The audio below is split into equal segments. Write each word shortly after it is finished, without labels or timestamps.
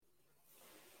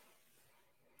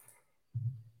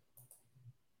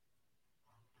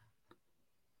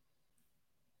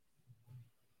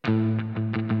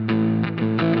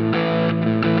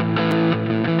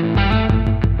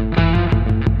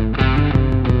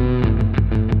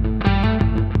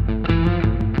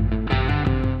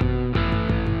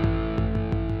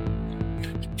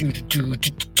Woo!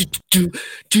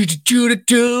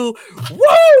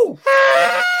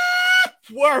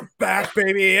 We're back,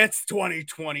 baby. It's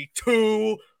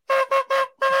 2022.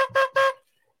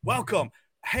 Welcome.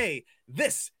 Hey,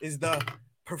 this is the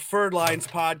Preferred Lines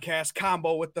podcast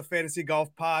combo with the Fantasy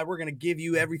Golf Pod. We're going to give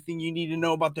you everything you need to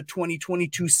know about the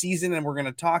 2022 season, and we're going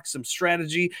to talk some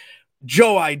strategy.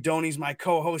 Joe Idoni's my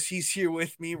co-host. He's here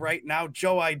with me right now.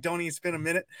 Joe Idoni, it's been a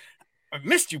minute. I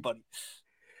missed you, buddy.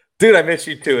 Dude, I miss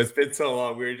you too. It's been so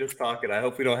long. We were just talking. I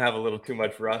hope we don't have a little too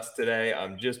much rust today.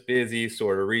 I'm just busy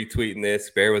sort of retweeting this.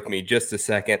 Bear with me just a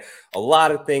second. A lot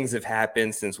of things have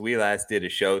happened since we last did a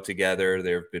show together.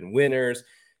 There have been winners.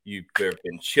 There have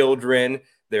been children.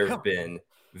 There have been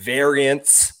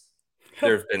variants.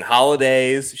 There have been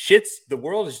holidays. The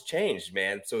world has changed,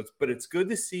 man. But it's good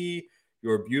to see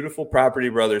your beautiful Property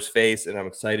Brothers face, and I'm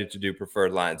excited to do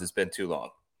Preferred Lines. It's been too long.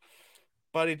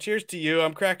 Buddy, cheers to you.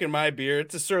 I'm cracking my beer.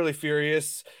 It's a Surly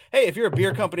Furious. Hey, if you're a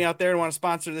beer company out there and want to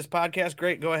sponsor this podcast,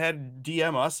 great. Go ahead and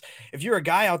DM us. If you're a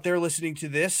guy out there listening to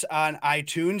this on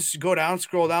iTunes, go down,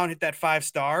 scroll down, hit that 5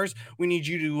 stars. We need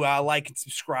you to like and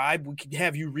subscribe. We can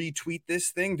have you retweet this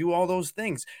thing, do all those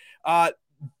things.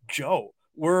 Joe,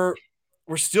 we're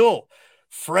still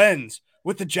friends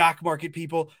with the Jock Market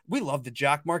people. We love the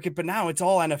Jock Market, but now it's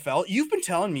all NFL. You've been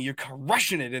telling me you're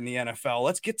crushing it in the NFL.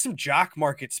 Let's get some Jock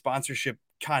Market sponsorship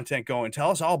content going.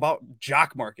 Tell us all about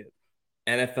Jock Market.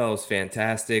 NFL is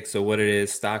fantastic. So what it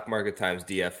is, stock market times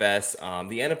DFS.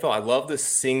 The NFL, I love the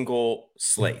single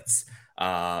slates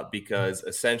because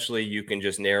essentially you can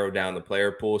just narrow down the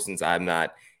player pool since I'm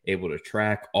not able to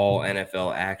track all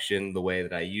NFL action the way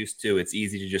that I used to. It's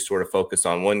easy to just sort of focus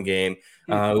on one game.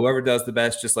 Whoever does the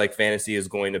best, just like fantasy, is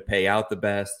going to pay out the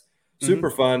best. Super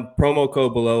fun. Promo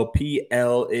code below,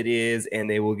 PL it is, and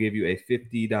they will give you a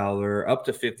up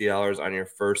to $50 on your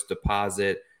first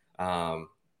deposit.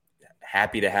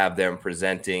 Happy to have them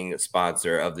presenting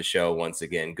sponsor of the show once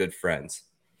again. Good friends.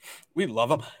 We love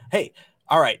them. Hey,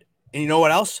 all right. And you know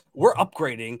what else? We're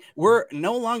upgrading. We're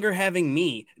no longer having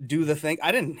me do the thing.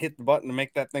 I didn't hit the button to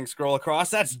make that thing scroll across.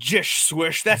 That's Jish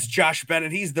Swish. That's Josh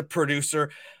Bennett. He's the producer.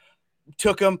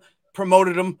 Took him,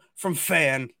 promoted him from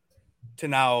fan to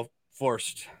now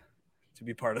forced to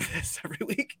be part of this every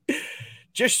week.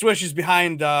 Jish Swish is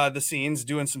behind the scenes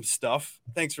doing some stuff.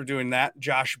 Thanks for doing that,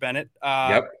 Josh Bennett.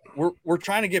 Yep. We're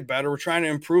trying to get better. We're trying to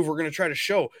improve. We're going to try to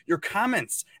show your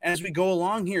comments as we go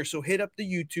along here. So hit up the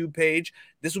YouTube page.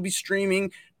 This will be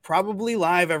streaming probably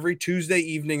live every Tuesday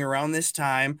evening around this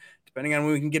time, depending on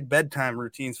when we can get bedtime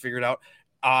routines figured out.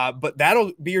 But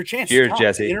that'll be your chance Cheers, to talk,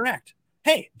 Jesse. to interact.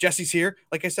 Hey, Jesse's here.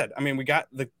 Like I said, I mean,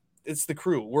 it's the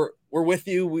crew. We're with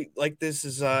you. We like this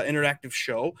is an interactive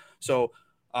show. So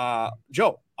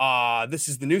Joe, this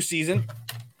is the new season.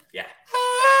 Yeah.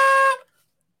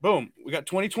 Boom. We got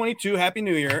 2022. Happy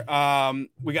New Year.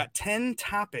 We got 10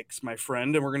 topics, my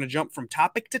friend, and we're going to jump from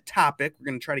topic to topic. We're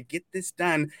going to try to get this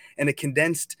done in a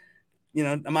condensed,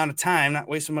 amount of time, not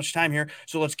waste so much time here.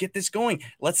 So let's get this going.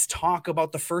 Let's talk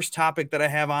about the first topic that I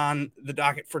have on the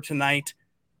docket for tonight.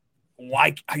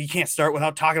 Why you can't start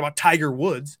without talking about Tiger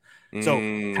Woods. So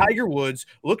Tiger Woods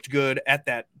looked good at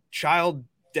that child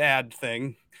dad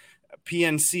thing,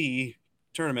 PNC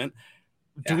tournament.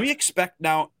 Do we expect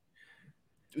now?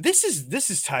 This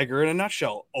is Tiger in a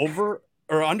nutshell. Over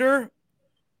or under?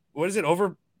 What is it?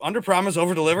 Under promise,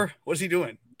 over deliver. What is he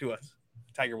doing to us,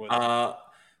 Tiger Woods?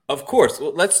 Of course.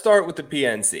 Well, let's start with the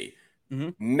PNC.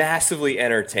 Massively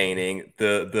entertaining.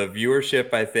 The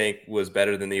viewership, I think, was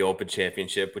better than the Open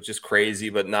Championship, which is crazy,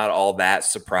 but not all that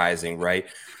surprising, right?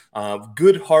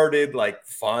 Good-hearted, like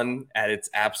fun at its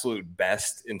absolute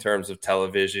best in terms of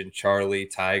television. Charlie,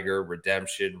 Tiger,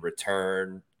 redemption,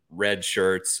 return, red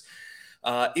shirts.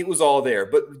 It was all there.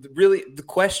 But really, the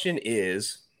question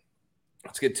is,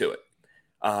 let's get to it.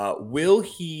 Will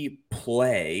he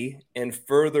play? And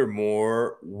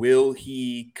furthermore, will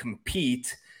he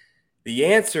compete? The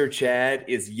answer, Chad,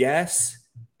 is yes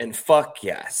and fuck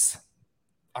yes.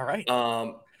 All right.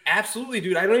 Absolutely,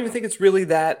 dude. I don't even think it's really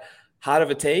that hot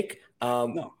of a take.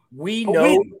 No. We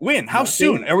know when? How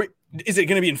soon? Is it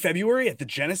going to be in February at the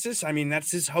Genesis? I mean,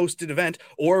 that's his hosted event.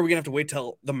 Or are we going to have to wait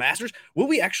till the Masters? Will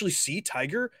we actually see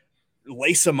Tiger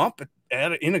lace him up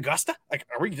in Augusta? Like,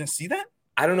 are we going to see that?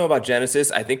 I don't know about Genesis.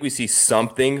 I think we see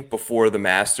something before the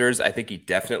Masters. I think he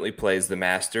definitely plays the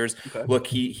Masters. Okay. Look,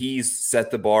 he's set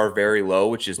the bar very low,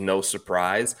 which is no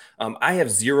surprise. I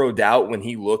have zero doubt when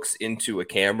he looks into a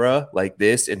camera like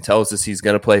this and tells us he's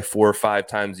going to play 4 or 5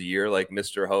 times a year like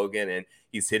Mr. Hogan and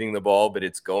he's hitting the ball, but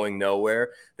it's going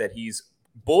nowhere, that he's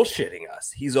bullshitting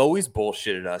us. He's always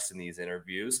bullshitted us in these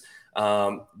interviews.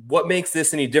 What makes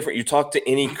this any different? You talk to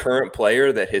any current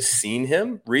player that has seen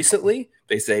him recently,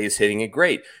 they say he's hitting it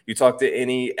great. You talk to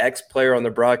any ex-player on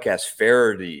the broadcast,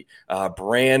 Faraday,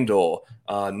 Brandel,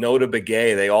 Nota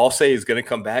Begay, they all say he's going to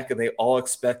come back and they all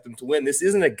expect him to win. This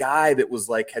isn't a guy that was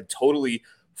like had totally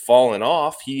fallen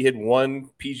off. He had won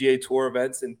PGA Tour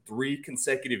events in 3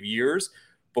 consecutive years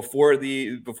before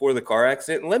the car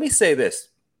accident. And let me say this.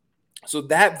 So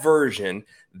that version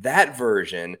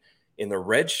in the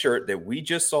red shirt that we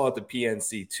just saw at the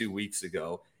PNC 2 weeks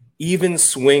ago, even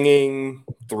swinging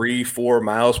 3-4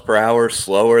 miles per hour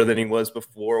slower than he was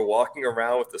before, walking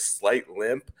around with a slight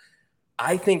limp,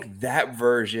 I think that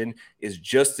version is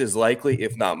just as likely,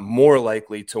 if not more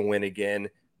likely, to win again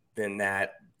than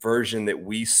that version that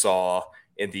we saw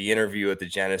in the interview at the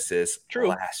Genesis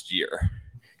last year.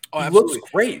 Oh, he looks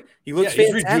great. He looks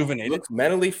fantastic. Rejuvenated. He looks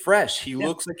mentally fresh. He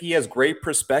looks like he has great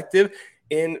perspective.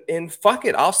 And fuck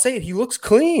it, I'll say it. He looks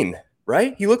clean,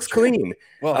 right? He looks clean.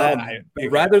 Well,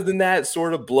 rather than that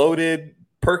sort of bloated,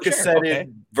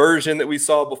 Percocet version that we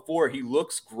saw before, he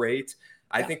looks great.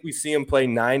 I think we see him play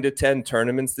 9 to 10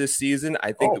 tournaments this season.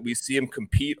 I think that we see him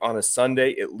compete on a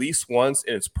Sunday at least once,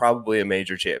 and it's probably a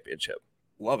major championship.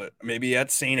 Love it. Maybe at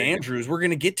St. Andrews. We're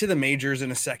going to get to the majors in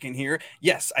a second here.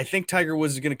 Yes, I think Tiger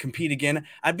Woods is going to compete again.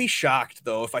 I'd be shocked,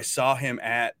 though, if I saw him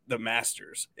at the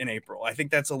Masters in April. I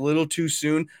think that's a little too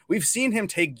soon. We've seen him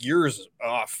take years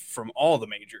off from all the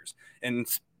majors and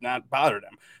not bothered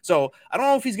him. So I don't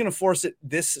know if he's going to force it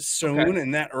this soon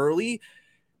and that early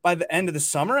by the end of the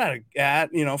summer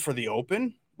at for the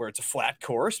Open, where it's a flat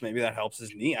course. Maybe that helps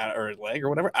his knee or his leg or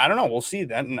whatever. I don't know. We'll see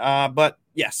then. But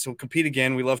yes, he'll compete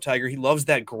again. We love Tiger. He loves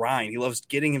that grind. He loves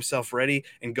getting himself ready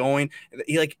and going.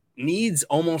 He needs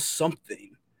almost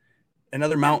something,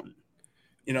 another mountain,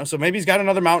 so maybe he's got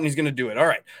another mountain. He's going to do it. All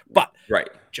right. But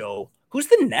Joe, who's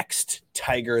the next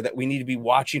Tiger that we need to be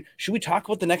watching? Should we talk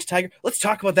about the next Tiger? Let's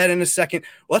talk about that in a second.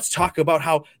 Let's talk about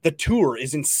how the tour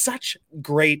is in such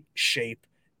great shape.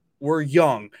 We're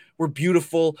young. We're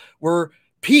beautiful. We're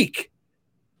peak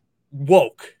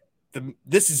woke.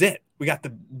 This is it. We got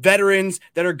the veterans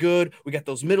that are good. We got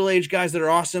those middle-aged guys that are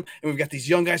awesome, and we've got these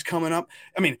young guys coming up.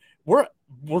 I mean, we're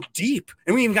deep,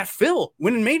 and we even got Phil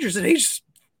winning majors at age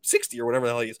 60 or whatever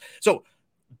the hell he is. So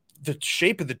the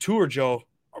shape of the tour, Joe,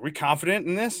 are we confident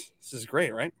in this? This is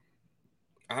great, right?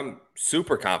 I'm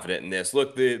super confident in this.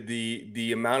 Look,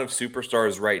 the amount of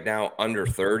superstars right now under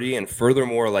 30 and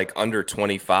furthermore under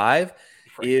 25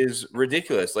 is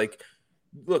ridiculous.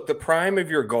 Look, the prime of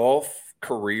your golf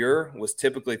career was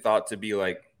typically thought to be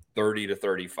 30 to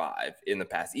 35 in the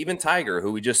past. Even Tiger,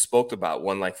 who we just spoke about,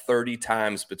 won 30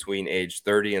 times between age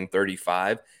 30 and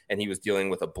 35, and he was dealing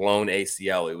with a blown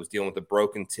ACL. He was dealing with a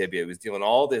broken tibia. He was dealing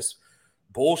all this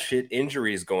bullshit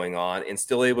injuries going on and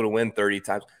still able to win 30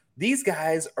 times. These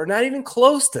guys are not even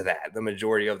close to that, the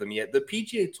majority of them yet. The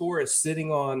PGA Tour is sitting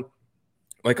on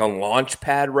a launch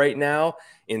pad right now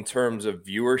in terms of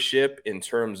viewership, in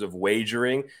terms of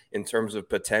wagering, in terms of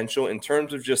potential, in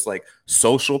terms of just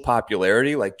social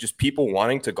popularity, just people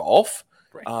wanting to golf.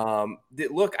 Right.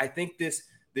 Look, I think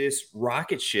this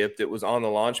rocket ship that was on the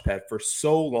launch pad for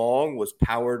so long was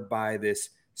powered by this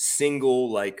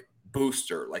single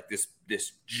booster,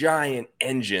 this giant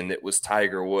engine that was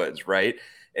Tiger Woods, right?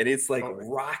 And it's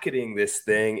rocketing this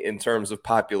thing in terms of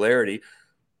popularity.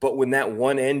 But when that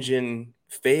one engine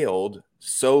failed,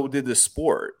 so did the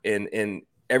sport, and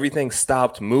everything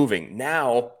stopped moving.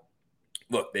 Now,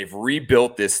 look, they've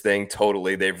rebuilt this thing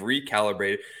totally. They've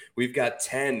recalibrated. We've got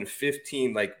 10,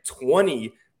 15,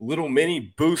 20 little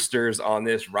mini boosters on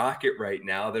this rocket right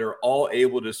now that are all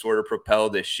able to sort of propel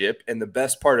this ship. And the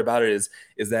best part about it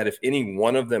is that if any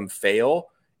one of them fail,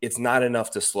 it's not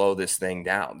enough to slow this thing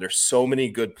down. There's so many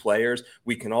good players.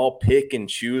 We can all pick and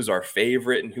choose our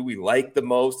favorite and who we like the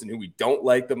most and who we don't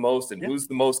like the most and who's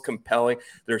the most compelling.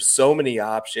 There's so many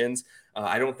options.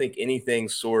 I don't think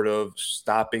anything's sort of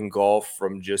stopping golf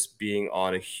from just being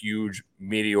on a huge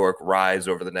meteoric rise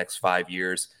over the next 5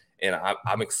 years. And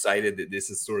I'm excited that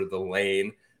this is sort of the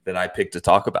lane that I picked to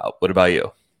talk about. What about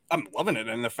you? I'm loving it.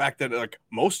 And the fact that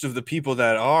most of the people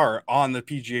that are on the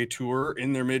PGA Tour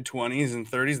in their mid-20s and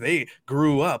 30s, they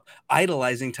grew up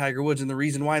idolizing Tiger Woods. And the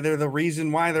reason why they're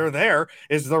there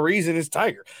is the reason is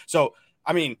Tiger. So,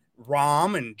 I mean,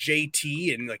 Rahm and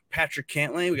JT and Patrick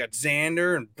Cantlay, we got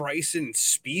Xander and Bryson and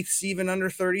Spieth's even under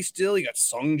 30 still. You got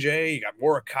Sung Jae, you got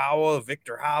Morikawa,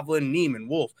 Victor Hovland, Neiman,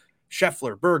 Wolf,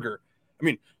 Scheffler, Berger. I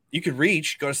mean, you could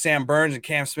go to Sam Burns and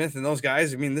Cam Smith and those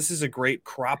guys. I mean, this is a great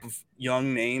crop of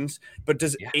young names, but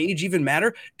does age even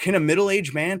matter? Can a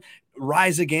middle-aged man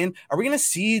rise again? Are we going to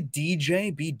see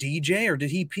DJ be DJ, or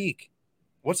did he peak?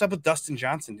 What's up with Dustin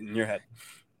Johnson in your head?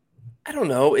 I don't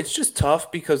know. It's just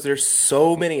tough because there's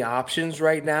so many options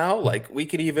right now. Like, we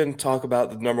could even talk about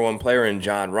the number one player in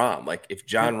Jon Rahm. Like, if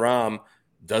Jon Rahm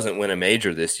doesn't win a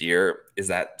major this year, is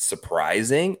that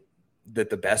surprising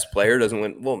that the best player doesn't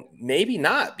win? Well, maybe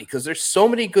not, because there's so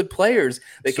many good players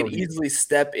that could easily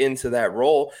step into that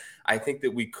role. I think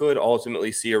that we could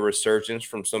ultimately see a resurgence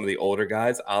from some of the older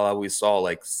guys, a la we saw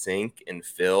like Sink and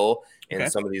Phil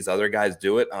and some of these other guys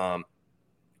do it.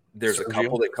 There's Sergio. A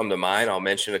couple that come to mind. I'll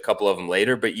mention a couple of them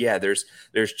later. But yeah, there's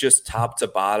just top to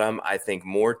bottom, I think,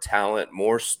 more talent,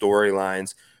 more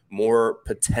storylines, more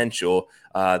potential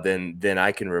than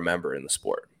I can remember in the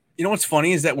sport. You know what's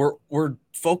funny is that we're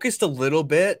focused a little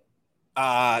bit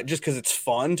just because it's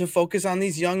fun to focus on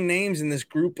these young names in this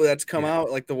group that's come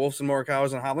out, like the Wolves and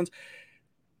Morikawas and Hovlands.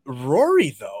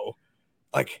 Rory, though,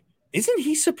 like, isn't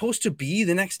he supposed to be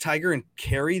the next Tiger and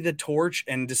carry the torch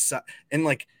and decide and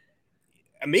like –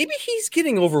 maybe he's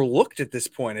getting overlooked at this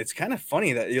point. It's kind of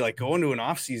funny that you like go into an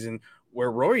off season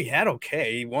where Rory had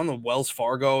he won the Wells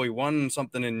Fargo, he won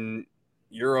something in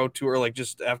Euro Tour, like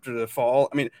just after the fall.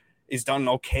 I mean, he's done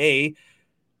okay,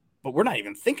 but we're not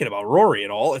even thinking about Rory at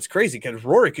all. It's crazy because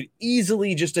Rory could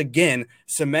easily just again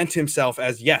cement himself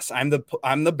as, yes, I'm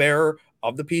the bearer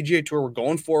of the PGA Tour. We're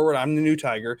going forward. I'm the new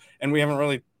Tiger, and we haven't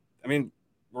really. I mean,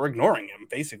 we're ignoring him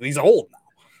basically. He's old now.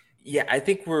 Yeah, I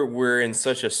think we're in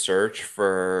such a search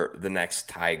for the next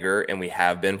Tiger, and we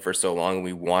have been for so long.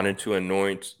 We wanted to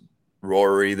anoint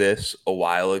Rory this a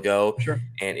while ago,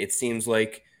 and it seems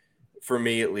like, for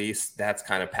me at least, that's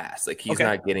kind of past. Like, he's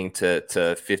not getting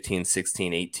to 15,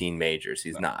 16, 18 majors.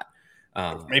 He's not.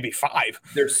 Maybe 5.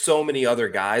 There's so many other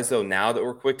guys, though, now that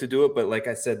we're quick to do it. But like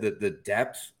I said, the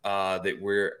depth that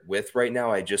we're with right now,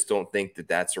 I just don't think that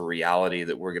that's a reality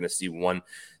that we're going to see one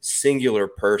singular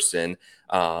person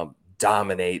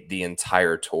dominate the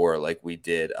entire tour like we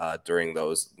did during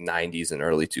those 90s and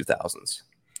early 2000s.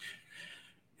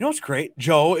 You know what's great,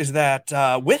 Joe, is that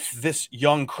with this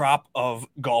young crop of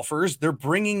golfers, they're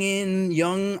bringing in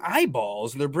young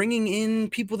eyeballs. They're bringing in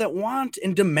people that want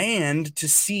and demand to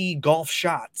see golf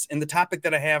shots. And the topic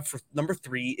that I have for number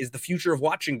 3 is the future of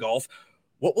watching golf.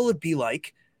 What will it be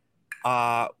like?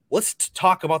 Let's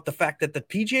talk about the fact that the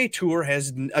PGA Tour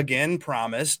has again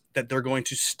promised that they're going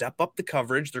to step up the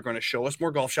coverage. They're going to show us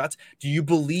more golf shots. Do you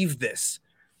believe this?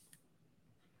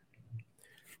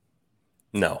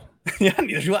 No. Yeah,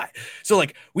 neither do I. So,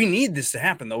 like, we need this to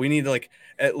happen, though. We need, like,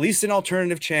 at least an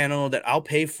alternative channel that I'll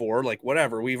pay for, like,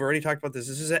 whatever. We've already talked about this.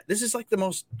 This is like the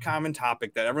most common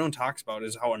topic that everyone talks about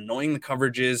is how annoying the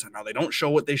coverage is, and how they don't show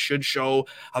what they should show,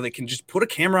 how they can just put a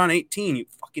camera on 18, you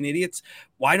fucking idiots.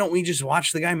 Why don't we just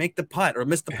watch the guy make the putt or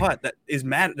miss the putt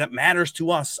that matters to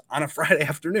us on a Friday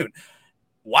afternoon?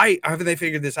 Why haven't they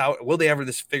figured this out? Will they ever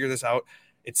figure this out?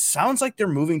 It sounds like they're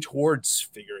moving towards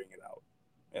figuring it out,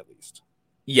 at least.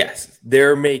 Yes,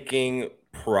 they're making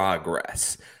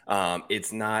progress.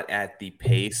 It's not at the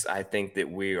pace I think that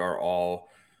we are all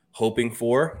hoping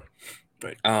for.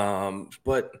 Right.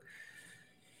 But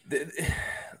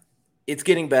it's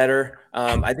getting better.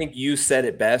 I think you said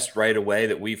it best right away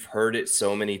that we've heard it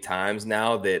so many times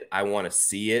now that I want to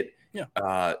see it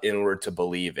in order to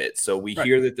believe it. So we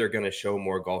hear that they're going to show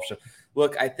more golf shows.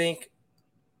 Look, I think,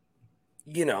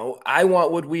 I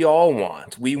want what we all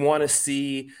want. We want to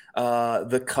see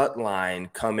the cut line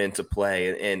come into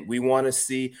play, and we want to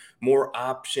see more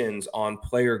options on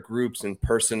player groups and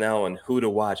personnel and who to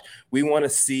watch. We want to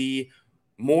see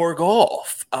more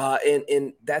golf,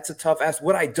 and that's a tough ask.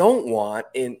 What I don't want,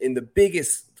 and the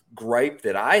biggest gripe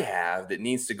that I have that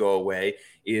needs to go away,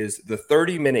 is the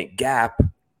 30-minute gap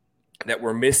that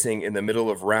we're missing in the middle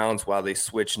of rounds while they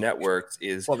switch networks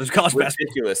is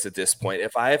ridiculous at this point.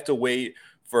 If I have to wait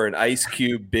for an Ice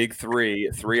Cube Big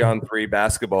 3-on-3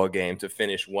 basketball game to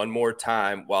finish one more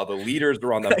time while the leaders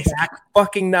are on the back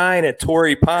fucking 9 at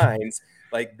Torrey Pines,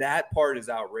 like, that part is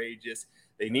outrageous.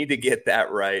 They need to get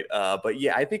that right. But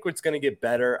yeah, I think it's going to get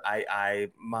better.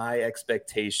 My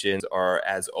expectations are,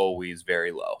 as always,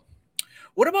 very low.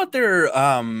 What about their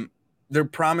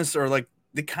promise, or like,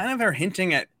 they kind of are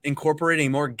hinting at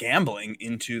incorporating more gambling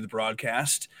into the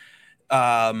broadcast.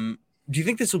 Do you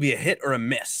think this will be a hit or a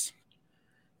miss?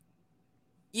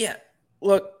 Yeah,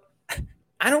 look,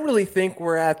 I don't really think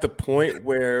we're at the point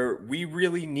where we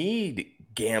really need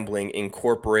gambling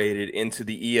incorporated into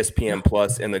the ESPN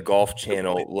Plus and the Golf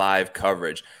Channel live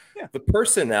coverage. Yeah. The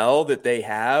personnel that they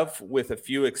have, with a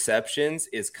few exceptions,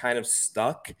 is kind of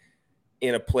stuck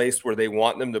in a place where they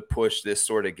want them to push this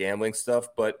sort of gambling stuff.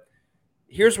 But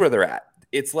here's where they're at.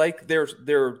 it's like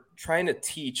they're trying to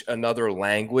teach another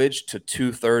language to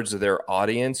 2/3 of their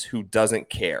audience who doesn't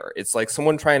care. It's like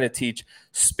someone trying to teach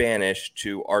Spanish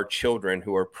to our children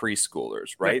who are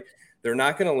preschoolers, right? They're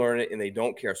not going to learn it and they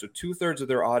don't care. So 2/3 of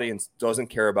their audience doesn't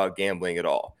care about gambling at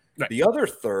all. Right. The other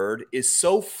third is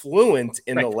so fluent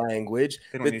in the language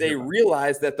that they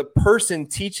realize that the person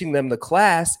teaching them the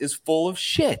class is full of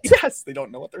shit. Yes, they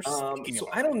don't know what they're speaking so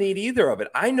about. I don't need either of it.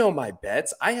 I know my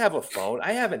bets. I have a phone.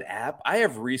 I have an app. I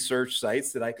have research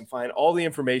sites that I can find all the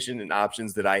information and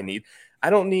options that I need. I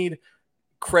don't need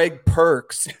Craig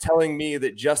Perks telling me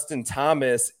that Justin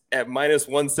Thomas at minus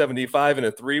 175 in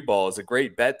a 3-ball is a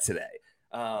great bet today.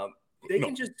 They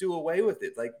can just do away with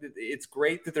it. Like, it's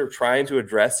great that they're trying to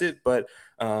address it, but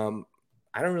I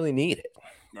don't really need it.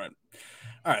 All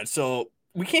right. So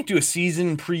we can't do a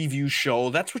season preview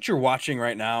show. That's what you're watching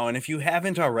right now. And if you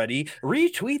haven't already,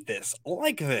 retweet this,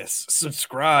 like this,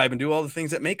 subscribe, and do all the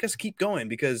things that make us keep going,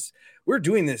 because we're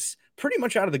doing this pretty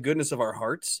much out of the goodness of our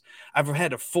hearts. I've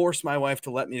had to force my wife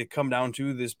to let me to come down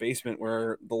to this basement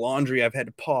where the laundry I've had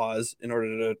to pause in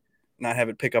order to not have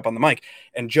it pick up on the mic.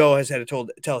 And Joe has had to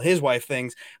tell his wife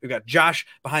things. We've got Josh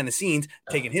behind the scenes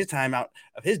taking his time out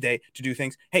of his day to do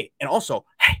things. Hey, and also,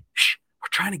 we're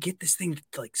trying to get this thing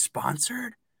like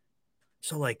sponsored.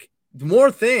 So like more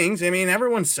things. I mean,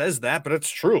 everyone says that, but it's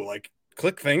true. Like,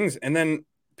 click things and then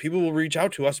people will reach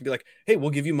out to us and be like, hey, we'll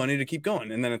give you money to keep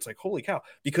going. And then it's like, holy cow,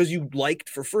 because you liked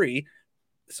for free,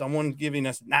 someone giving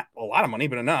us not a lot of money,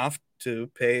 but enough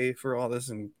to pay for all this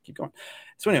and keep going.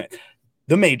 So anyway,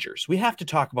 the majors. We have to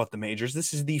talk about the majors.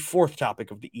 This is the fourth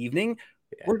topic of the evening.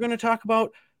 Yeah. We're going to talk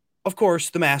about, of course,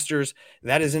 the Masters.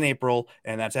 That is in April,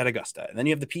 and that's at Augusta. And then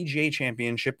you have the PGA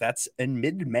Championship. That's in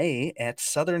mid-May at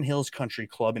Southern Hills Country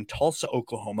Club in Tulsa,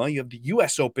 Oklahoma. You have the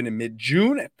U.S. Open in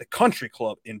mid-June at the Country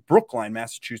Club in Brookline,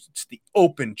 Massachusetts. The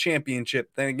Open Championship.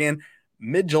 Then again,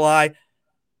 mid-July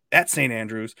at St.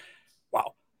 Andrews.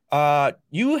 Wow.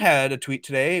 You had a tweet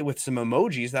today with some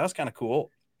emojis. That was kind of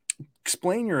cool.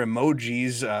 Explain your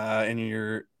emojis and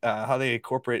your how they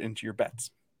incorporate into your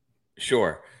bets.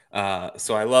 Sure.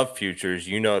 So I love futures.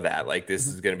 You know that. Like, this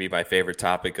is going to be my favorite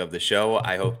topic of the show.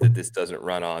 I hope that this doesn't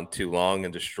run on too long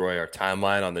and destroy our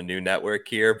timeline on the new network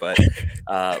here. But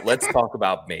let's talk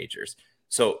about majors.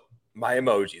 So my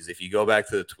emojis, if you go back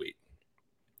to the tweet,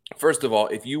 first of all,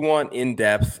 if you want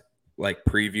in-depth like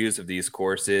previews of these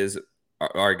courses,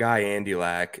 our guy Andy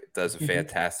Lack does a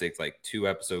fantastic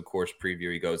 2-episode course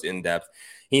preview. He goes in depth.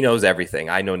 He knows everything.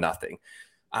 I know nothing.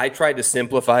 I tried to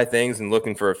simplify things and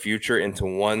looking for a future into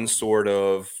one sort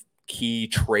of key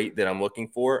trait that I'm looking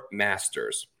for: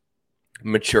 Masters,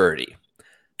 maturity,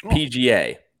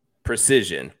 PGA,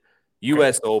 precision,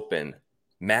 US Open,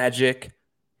 Magic,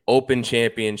 Open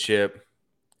Championship.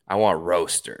 I want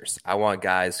roasters. I want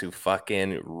guys who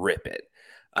fucking rip it.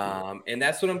 And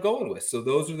that's what I'm going with. So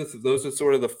those are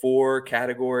sort of the 4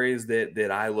 categories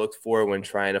that I looked for when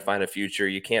trying to find a future.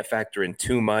 You can't factor in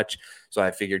too much, so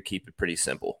I figured keep it pretty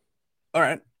simple. All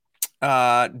right.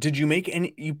 Did you make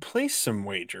any? You placed some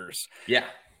wagers? Yeah.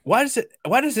 Why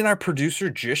doesn't our producer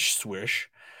Jish Swish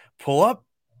pull up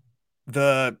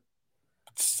the?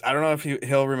 I don't know if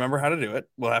he'll remember how to do it.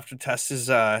 We'll have to test his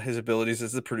abilities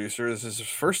as the producer. This is his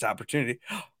first opportunity.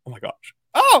 Oh my gosh.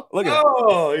 Oh, look at that.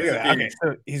 Look at that. Okay,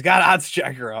 so he's got odds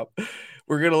checker up.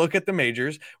 We're going to look at the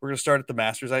majors. We're going to start at the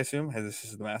Masters, I assume. Hey, this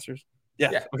is the Masters.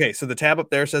 Yeah. Okay, so the tab up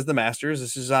there says the Masters.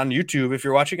 This is on YouTube. If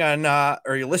you're watching on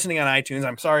or you're listening on iTunes,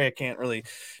 I'm sorry I can't really.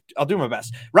 I'll do my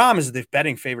best. Rahm is the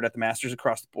betting favorite at the Masters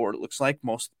across the board. It looks like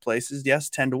most places. Yes,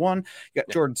 10-1. You got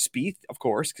Jordan Spieth, of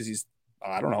course, because he's,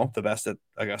 I don't know, the best at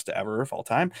Augusta ever of all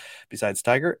time, besides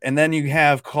Tiger. And then you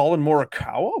have Colin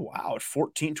Morikawa. Wow, at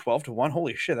 14, 12-1.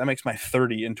 Holy shit, that makes my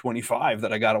 30 and 25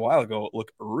 that I got a while ago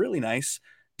look really nice.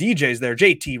 DJ's there,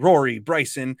 JT, Rory,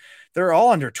 Bryson. They're all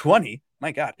under 20.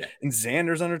 My God. Yeah. And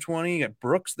Xander's under 20. You got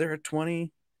Brooks there at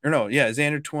 20. Or no, yeah,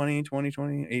 Xander 20,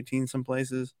 20, 18 some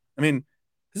places. I mean,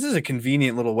 this is a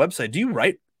convenient little website. Do you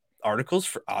write articles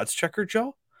for Odds Checker,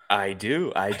 Joe? I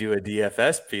do. I do a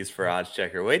DFS piece for Odds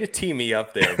Checker. Way to tee me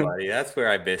up there, buddy. That's where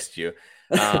I missed you.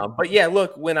 But yeah,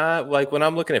 look, when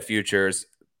I'm looking at futures,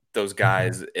 those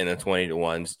guys in the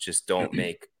 20-1s just don't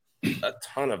make a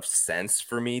ton of sense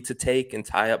for me to take and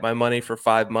tie up my money for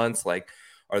 5 months. Like,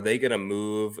 are they going to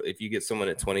move? If you get someone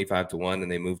at 25-1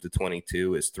 and they move to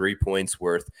 22, is 3 points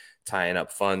worth tying up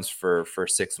funds for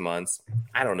 6 months?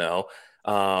 I don't know.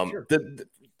 Sure.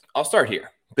 I'll start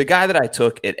here. The guy that I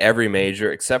took at every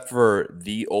major, except for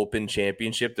the Open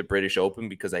Championship, the British Open,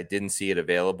 because I didn't see it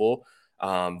available,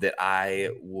 that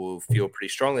I will feel pretty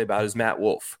strongly about, is Matt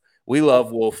Wolff. We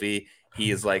love Wolfie. He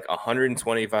is like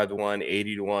 125 to 1,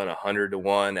 80 to 1, 100 to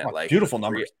 1 at like beautiful the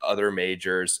numbers. other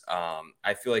majors.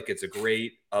 I feel like it's a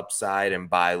great upside and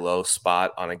buy low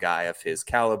spot on a guy of his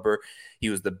caliber. He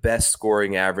was the best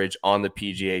scoring average on the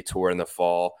PGA Tour in the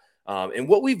fall. And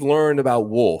what we've learned about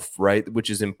Wolf, right, which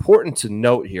is important to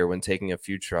note here when taking a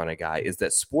future on a guy, is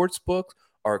that sportsbooks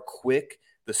are quick.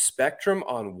 The spectrum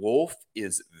on Wolf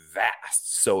is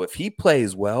vast. So if he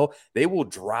plays well, they will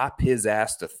drop his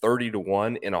ass to 30 to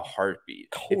 1 in a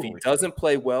heartbeat. Totally. If he doesn't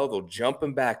play well, they'll jump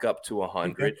him back up to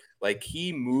 100. Okay. Like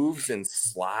he moves and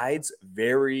slides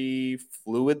very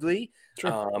fluidly.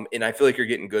 Sure. And I feel like you're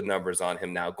getting good numbers on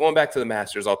him now. Going back to the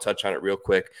Masters, I'll touch on it real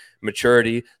quick.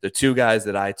 Maturity, the two guys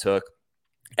that I took,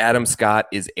 Adam Scott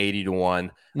is 80 to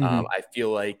 1. I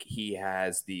feel like he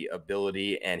has the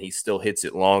ability and he still hits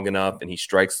it long enough and he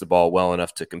strikes the ball well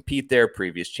enough to compete there.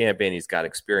 Previous champion. He's got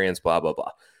experience, blah, blah,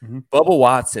 blah. Bubba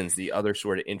Watson's the other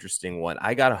sort of interesting one.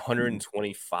 I got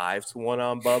 125 to 1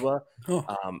 on Bubba.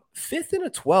 Fifth and a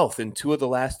 12th in 2 of the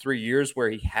last 3 years where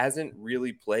he hasn't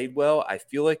really played well. I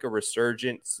feel like a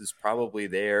resurgence is probably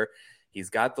there. He's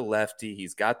got the lefty.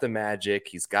 He's got the magic.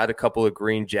 He's got a couple of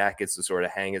green jackets to sort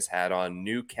of hang his hat on.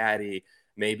 New caddy,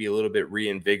 maybe a little bit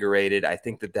reinvigorated. I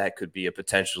think that could be a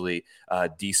potentially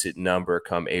decent number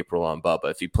come April on Bubba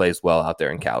if he plays well out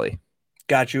there in Cali.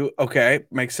 Got you. Okay.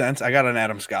 Makes sense. I got an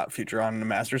Adam Scott future on the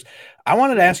Masters. I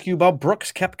wanted to ask you about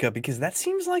Brooks Koepka because that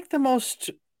seems like the most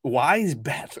wise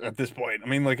bet at this point. I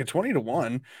mean, like a 20 to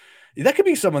 1. That could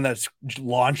be someone that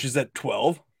launches at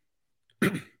 12.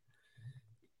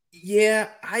 Yeah,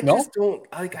 just don't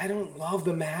like. I don't love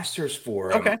the Masters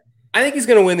for him. Okay, I think he's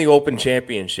going to win the Open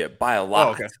Championship by a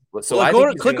lot. Okay, so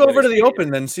well, click over to the Open,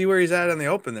 then see where he's at on the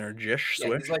Open. There, Jish.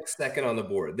 Yeah, he's like second on the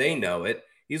board. They know it.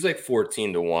 He's like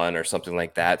 14 to 1 or something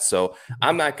like that. So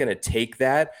I'm not going to take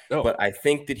that, but I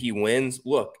think that he wins.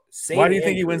 Look, why do you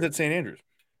think he wins at St. Andrews?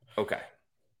 Okay,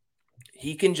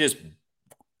 he can just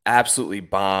absolutely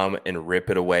bomb and rip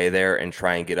it away there and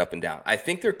try and get up and down. I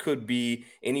think there could be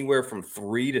anywhere from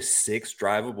 3 to 6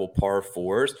 drivable par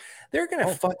 4s. They're going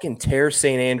to fucking tear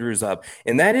St. Andrews up.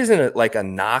 And that isn't like a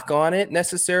knock on it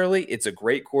necessarily. It's a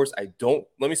great course. Let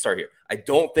me start here. I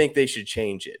don't think they should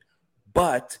change it,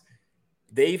 but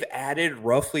they've added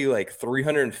roughly like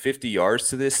 350 yards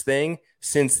to this thing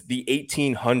since the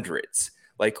 1800s.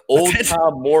 Like old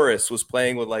Tom Morris was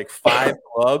playing with like 5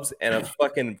 clubs and a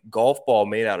fucking golf ball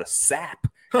made out of sap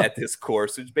at this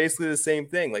course. It's basically the same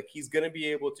thing. Like he's going to be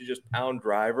able to just pound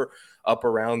driver up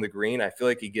around the green. I feel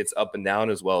like he gets up and down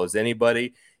as well as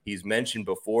anybody. He's mentioned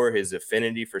before his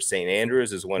affinity for St.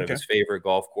 Andrews is one of his favorite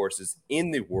golf courses in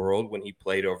the world when he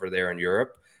played over there in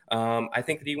Europe. I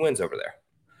think that he wins over there.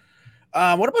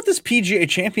 What about this PGA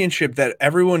Championship that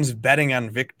everyone's betting on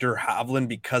Viktor Hovland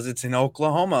because it's in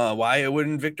Oklahoma? Why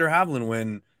wouldn't Viktor Hovland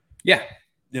win? Yeah.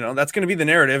 That's going to be the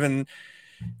narrative. And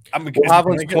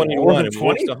Hovland's 20 to 1 and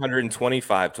Wolf's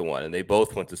 125 to 1. And they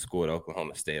both went to school at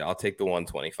Oklahoma State. I'll take the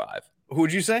 125. Who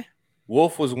would you say?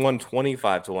 Wolf was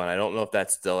 125 to 1. I don't know if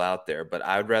that's still out there, but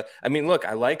I would rather. I mean, look,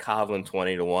 I like Hovland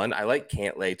 20 to 1. I like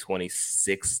Cantlay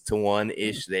 26 to 1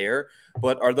 ish there.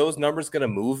 But are those numbers going to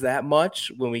move that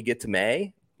much when we get to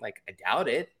May? Like, I doubt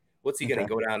it. What's he going to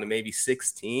go down to maybe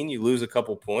 16? You lose a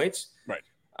couple points.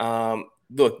 Right.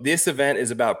 Look, this event is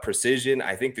about precision.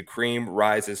 I think the cream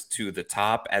rises to the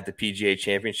top at the PGA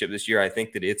Championship this year. I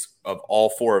think that it's, of all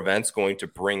 4 events, going to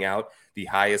bring out the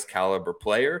highest caliber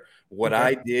player. What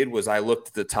I did was I looked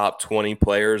at the top 20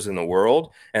 players in the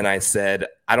world, and I said,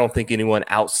 I don't think anyone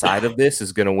outside of this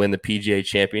is going to win the PGA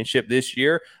Championship this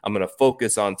year. I'm going to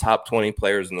focus on top 20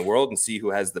 players in the world and see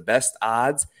who has the best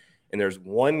odds. And there's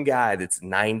one guy that's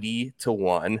 90 to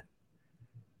 1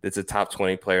 that's a top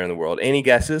 20 player in the world. Any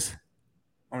guesses?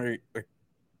 Like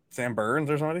Sam Burns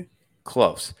or somebody?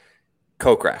 Close.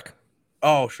 Kokrak.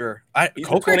 Oh, sure. He's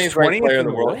the 20th ranked player in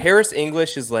the world. Harris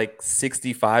English is like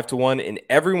 65 to 1, and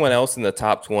everyone else in the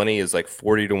top 20 is like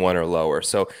 40 to 1 or lower.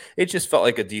 So it just felt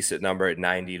like a decent number at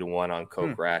 90 to 1 on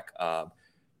Kokrak.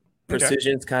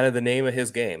 Precision's kind of the name of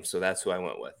his game, so that's who I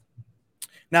went with.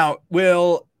 Now,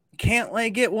 will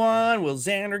Cantlay get one? Will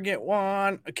Xander get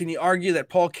one? Can you argue that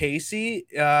Paul Casey,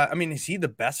 is he the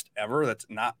best ever that's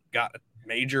not got a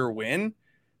major win?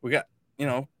 We got,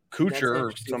 Kuchar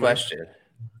or some question.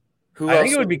 I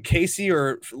think it would be Casey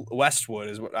or Westwood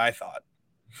is what I thought.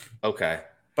 Okay.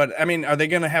 But, are they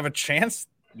going to have a chance?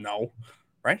 No.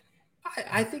 Right?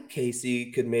 I think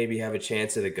Casey could maybe have a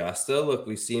chance at Augusta. Look,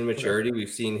 we've seen maturity.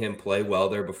 We've seen him play well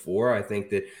there before. I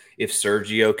think that if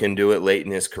Sergio can do it late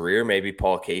in his career, maybe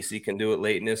Paul Casey can do it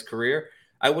late in his career.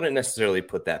 I wouldn't necessarily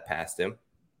put that past him.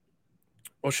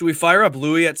 Well, should we fire up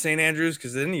Louis at St. Andrews?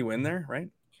 Because didn't he win there, right?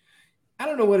 I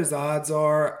don't know what his odds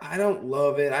are. I don't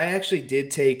love it. I actually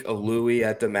did take a Louis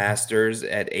at the Masters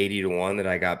at 80 to 1 that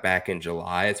I got back in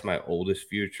July. It's my oldest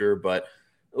future, but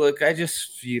look, I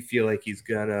just feel like he's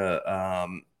gonna.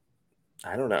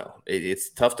 I don't know. It's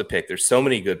tough to pick. There's so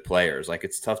many good players. Like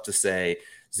it's tough to say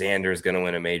Xander is going to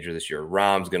win a major this year.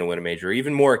 Rahm's going to win a major.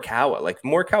 Even Morikawa. Like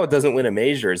Morikawa doesn't win a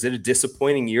major. Is it a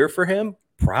disappointing year for him?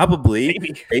 Probably,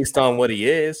 Maybe. based on what he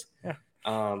is. Yeah.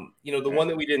 The one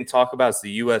that we didn't talk about is the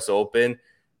U.S. Open.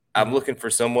 I'm looking for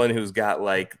someone who's got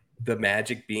like the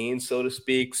magic bean, so to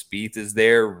speak. Spieth is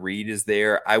there. Reed is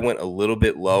there. I went a little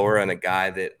bit lower on a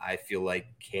guy that I feel like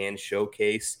can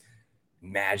showcase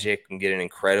magic and get an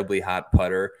incredibly hot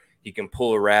putter. He can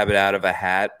pull a rabbit out of a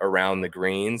hat around the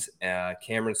greens.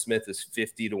 Cameron Smith is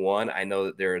 50 to 1. I know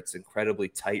that it's incredibly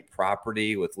tight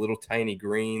property with little tiny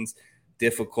greens,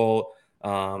 difficult.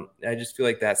 I just feel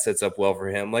like that sets up well for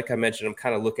him. Like I mentioned, I'm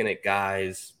kind of looking at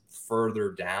guys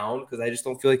further down because I just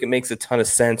don't feel like it makes a ton of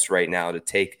sense right now to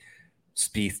take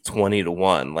Spieth 20 to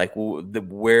 1. Like,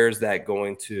 where's that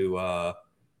going to,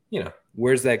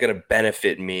 where's that going to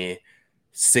benefit me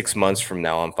 6 months from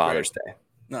now on Father's Day?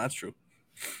 No, that's true.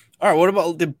 All right, what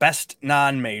about the best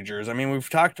non-majors? I mean, we've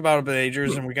talked about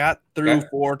majors and we got through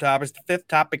 4 topics. The 5th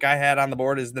topic I had on the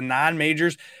board is the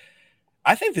non-majors.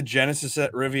 I think the Genesis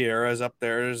at Riviera is up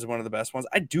there is one of the best ones.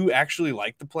 I do actually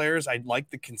like the players. I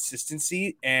like the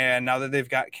consistency. And now that they've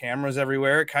got cameras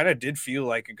everywhere, it kind of did feel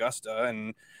like Augusta,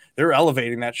 and they're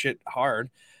elevating that shit hard.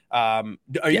 Are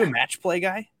you a match play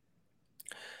guy?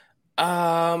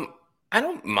 I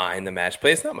don't mind the match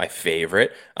play. It's not my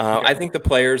favorite. I think the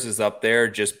players is up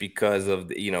there just because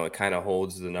of, it kind of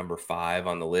holds the number 5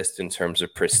 on the list in terms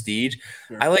of prestige.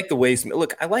 Sure. I like the ways.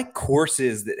 Look, I like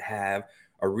courses that have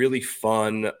a really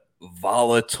fun,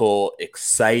 volatile,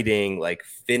 exciting, like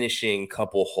finishing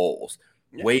couple holes.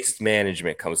 Yeah. Waste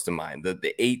management comes to mind.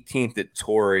 The 18th at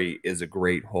Torrey is a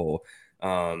great hole.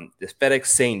 The FedEx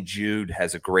St. Jude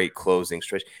has a great closing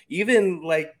stretch. Even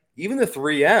the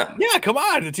 3M. Yeah, come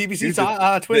on. The TPC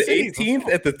Twin Cities. The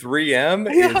 18th at the 3M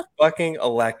is fucking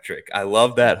electric. I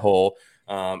love that hole.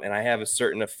 And I have a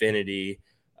certain affinity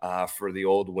for the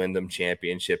old Wyndham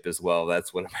Championship as well.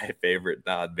 That's one of my favorite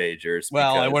non-majors.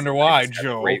 Well, I wonder why,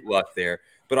 Joe. Great luck there.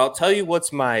 But I'll tell you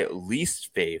what's my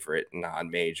least favorite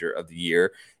non-major of the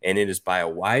year, and it is by a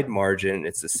wide margin.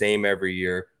 It's the same every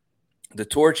year. The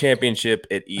Tour Championship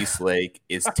at East Lake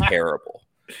is terrible.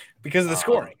 Because of the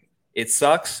scoring. It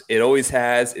sucks. It always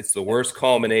has. It's the worst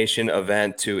culmination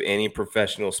event to any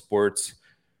professional sports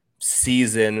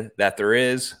season that there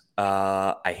is.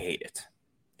 I hate it.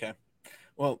 Okay.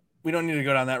 Well, we don't need to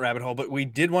go down that rabbit hole, but we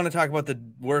did want to talk about the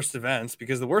worst events,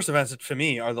 because the worst events for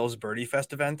me are those Birdie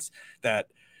Fest events that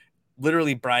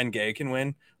literally Brian Gay can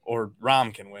win or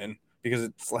Rahm can win, because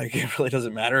it's like it really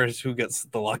doesn't matter as who gets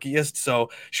the luckiest.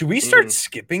 So should we start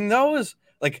skipping those?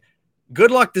 Like, good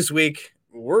luck this week.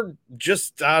 We're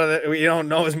just out of it. We don't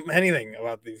know anything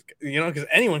about these, because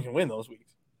anyone can win those weeks.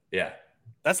 Yeah.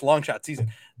 That's a long shot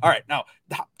season. All right. Now,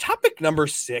 topic number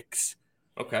 6.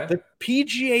 Okay. The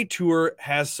PGA Tour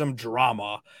has some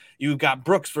drama. You got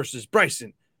Brooks versus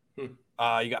Bryson. You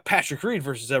got Patrick Reed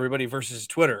versus everybody versus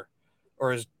Twitter.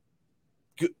 Or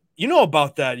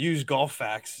about that Use Golf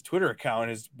Facts Twitter account.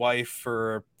 His wife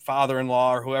or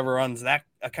father-in-law or whoever runs that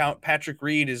account, Patrick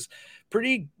Reed, is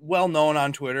pretty well known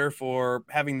on Twitter for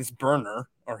having this burner,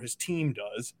 or his team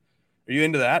does. Are you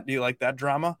into that? Do you like that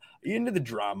drama? Are you into the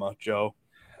drama, Joe?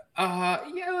 Yeah,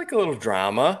 I like a little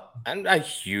drama. I'm not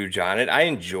huge on it. I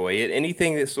enjoy it.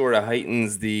 Anything that sort of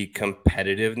heightens the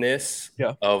competitiveness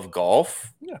of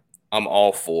golf, I'm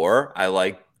all for. I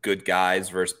like good guys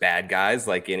versus bad guys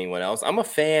like anyone else. I'm a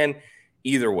fan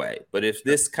either way. But if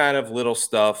this kind of little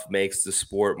stuff makes the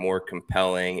sport more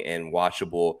compelling and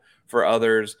watchable for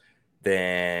others,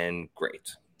 then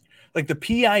great. Like the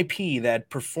PIP, that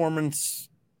performance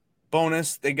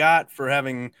bonus they got for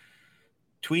having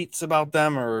tweets about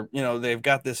them, or they've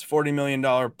got this $40 million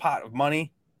pot of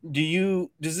money. Does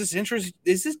this interest?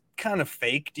 Is this kind of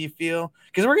fake? Do you feel?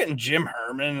 Because we're getting Jim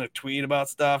Herman a tweet about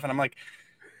stuff, and I'm like,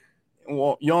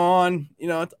 well, yawn.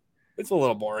 It's a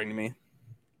little boring to me.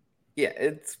 Yeah,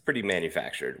 it's pretty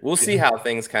manufactured. We'll see how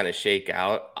things kind of shake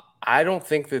out. I don't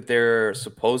think that they're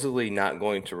supposedly not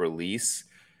going to release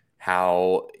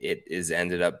how it is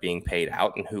ended up being paid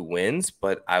out and who wins,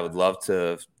 but I would love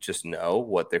to just know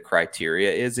what the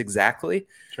criteria is exactly.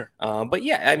 Sure. But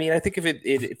yeah, I mean, I think if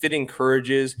it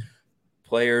encourages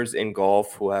players in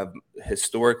golf who have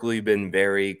historically been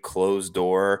very closed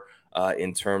door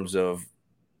in terms of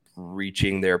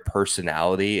reaching their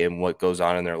personality and what goes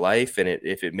on in their life, and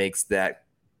if it makes that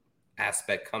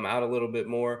aspect come out a little bit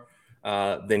more,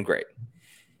 then great.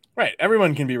 Right.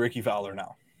 Everyone can be Ricky Fowler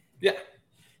now. Yeah.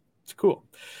 It's cool.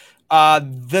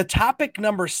 The topic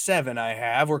number 7 I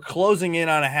have, we're closing in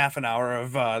on a half an hour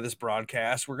of this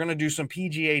broadcast. We're going to do some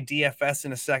PGA DFS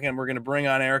in a second. We're going to bring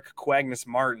on Eric Quagnas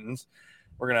Martins.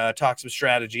 We're going to talk some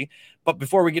strategy. But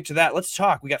before we get to that, let's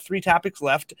talk. We got 3 topics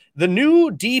left. The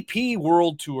new DP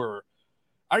World Tour.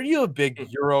 Are you a big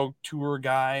Euro Tour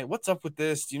guy? What's up with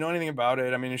this? Do you know anything about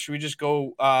it? I mean, should we just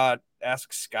go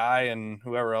ask Sky and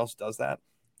whoever else does that?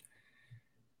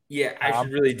 Yeah, I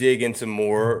should really dig into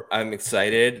more. I'm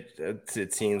excited.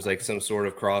 It seems like some sort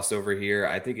of crossover here.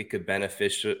 I think it could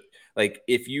benefit, like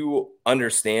if you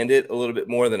understand it a little bit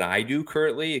more than I do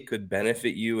currently, it could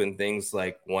benefit you in things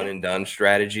like one and done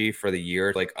strategy for the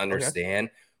year. Like understand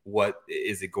what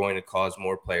is it going to cause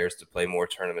more players to play more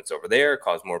tournaments over there,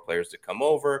 cause more players to come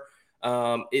over.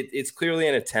 It's clearly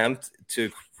an attempt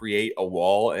to create a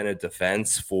wall and a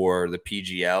defense for the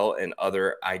PGL and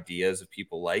other ideas of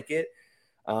people like it.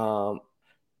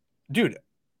 Dude,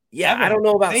 yeah, Evan, I don't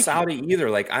know about Saudi either.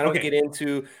 Like, I don't get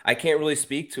into. I can't really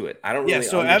speak to it. I don't really.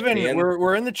 So understand. Evan,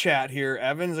 we're in the chat here.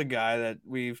 Evan's a guy that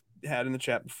we've had in the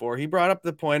chat before. He brought up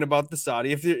the point about the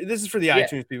Saudi. If this is for the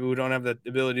iTunes people who don't have the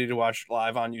ability to watch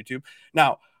live on YouTube.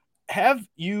 Now, have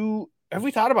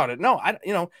we thought about it? No,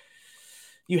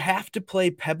 you have to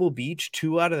play Pebble Beach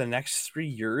 2 out of the next 3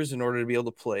 years in order to be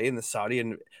able to play in the Saudi.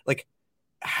 And like,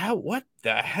 what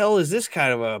the hell is this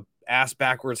kind of a ass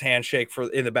backwards handshake for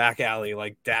in the back alley,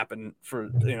 like dapping for,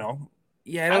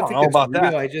 Yeah, I don't think know about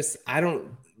real. That. I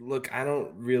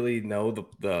don't really know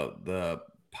the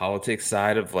politics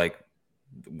side of like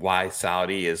why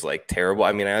Saudi is like terrible.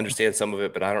 I mean, I understand some of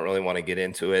it, but I don't really want to get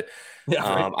into it. Yeah,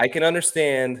 right. I can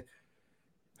understand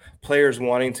players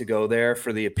wanting to go there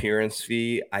for the appearance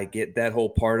fee. I get that whole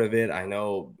part of it. I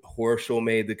know Horschel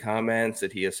made the comments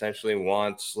that he essentially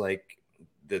wants like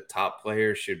the top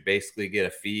players should basically get a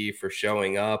fee for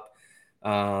showing up.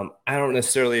 I don't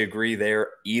necessarily agree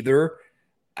there either.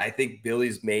 I think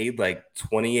Billy's made like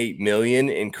 28 million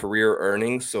in career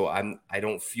earnings, so I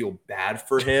don't feel bad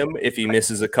for him if he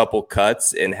misses a couple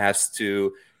cuts and has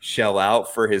to shell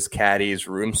out for his caddy's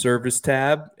room service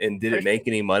tab and didn't make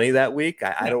any money that week.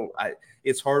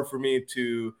 It's hard for me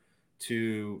to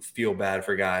feel bad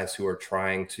for guys who are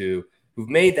who've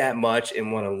made that much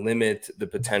and want to limit the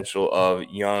potential of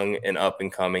young and up and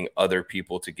coming other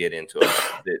people to get into it.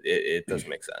 It doesn't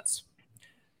make sense.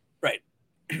 Right.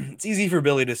 It's easy for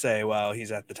Billy to say, well,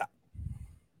 he's at the top.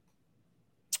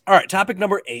 All right. Topic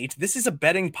number 8. This is a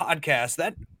betting podcast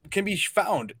that can be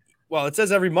found. Well, it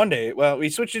says every Monday. Well, we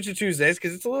switched it to Tuesdays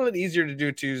because it's a little bit easier to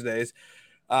do Tuesdays.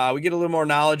 We get a little more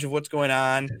knowledge of what's going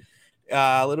on,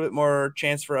 a little bit more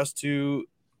chance for us to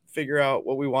figure out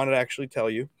what we wanted to actually tell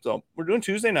you. So we're doing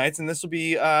Tuesday nights, and this will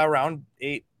be around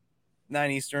 8,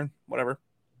 9 Eastern, whatever.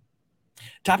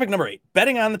 Topic number 8,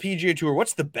 betting on the PGA Tour.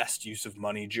 What's the best use of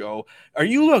money, Joe? Are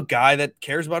you a guy that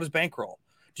cares about his bankroll?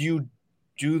 Do you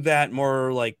do that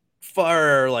more like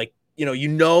far, like, you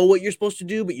know what you're supposed to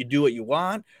do, but you do what you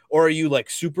want? Or are you like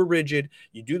super rigid?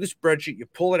 You do the spreadsheet, you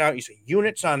pull it out, you say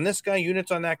units on this guy,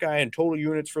 units on that guy, and total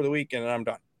units for the week, and I'm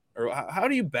done. Or how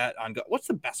do you bet on golf? What's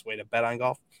the best way to bet on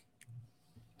golf?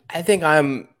 I think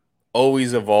I'm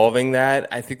always evolving that.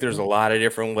 I think there's a lot of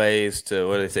different ways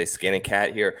to, skin a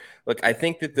cat here. Look, I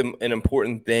think that an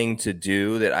important thing to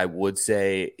do that I would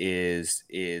say is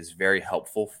very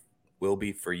helpful will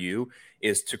be for you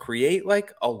is to create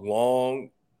like a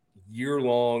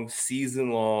year-long,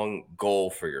 season-long goal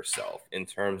for yourself in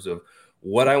terms of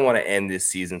what I want to end this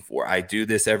season for. I do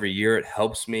this every year. It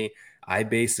helps me. I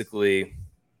basically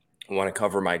want to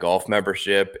cover my golf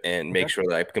membership and make sure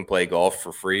that I can play golf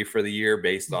for free for the year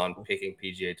based on picking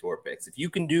PGA Tour picks. If you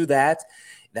can do that,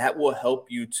 that will help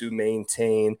you to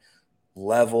maintain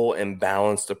level and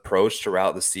balanced approach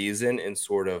throughout the season and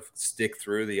sort of stick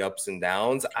through the ups and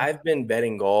downs. I've been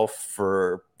betting golf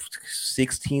for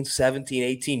 16, 17,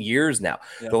 18 years now.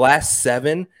 The last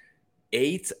 7,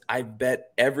 8, I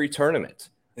bet every tournament.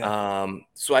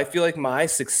 So I feel like my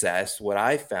success, what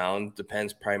I found,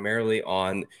 depends primarily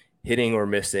on hitting or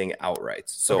missing outrights.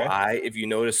 So if you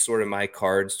notice sort of my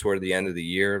cards toward the end of the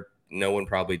year, no one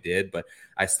probably did, but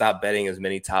I stopped betting as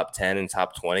many top 10 and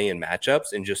top 20 in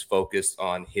matchups and just focused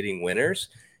on hitting winners.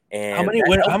 And how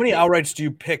many outrights do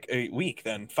you pick a week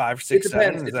then? 5, 6,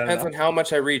 7? It depends on how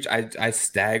much I reach. I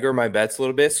stagger my bets a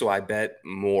little bit. So I bet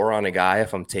more on a guy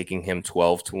if I'm taking him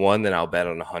 12-1 than I'll bet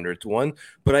on 100-1.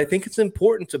 But I think it's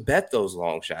important to bet those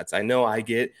long shots. I know I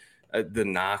get the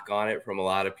knock on it from a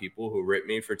lot of people who rip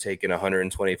me for taking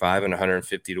 125 and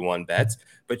 150-1 bets.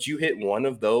 But you hit one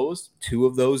of those, 2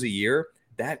 of those a year,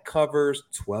 that covers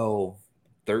 12,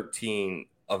 13,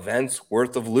 events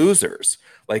worth of losers.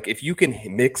 Like if you can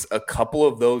mix a couple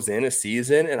of those in a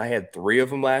season, and I had 3 of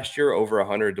them last year over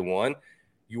 100 to 1,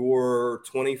 your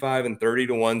 25 and 30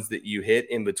 to 1s that you hit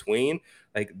in between,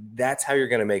 like that's how you're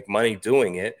going to make money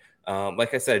doing it.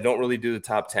 Like I said, I don't really do the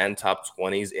top 10, top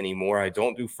 20s anymore. I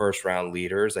don't do first round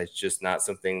leaders. It's just not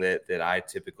something that I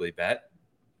typically bet.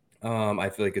 I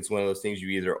feel like it's one of those things you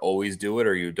either always do it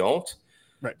or you don't.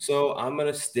 Right. So I'm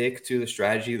going to stick to the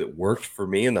strategy that worked for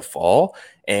me in the fall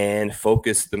and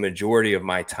focus the majority of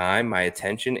my time, my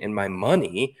attention, and my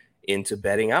money into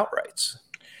betting outrights.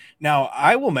 Now,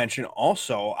 I will mention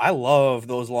also, I love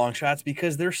those long shots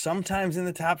because they're sometimes in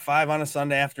the top 5 on a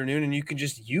Sunday afternoon, and you can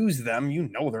just use them. You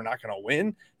know they're not going to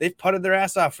win. They've putted their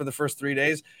ass off for the first 3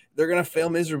 days. They're going to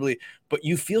fail miserably, but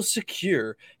you feel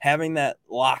secure having that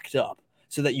locked up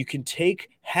so that you can take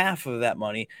half of that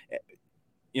money,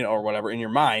 or whatever in your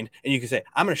mind, and you can say,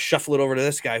 I'm going to shuffle it over to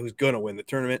this guy who's going to win the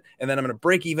tournament, and then I'm going to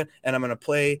break even, and I'm going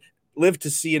to live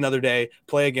to see another day,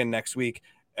 play again next week.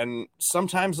 And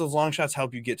sometimes those long shots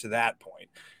help you get to that point.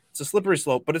 It's a slippery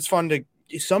slope, but it's fun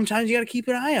sometimes you got to keep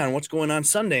an eye on what's going on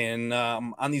Sunday. And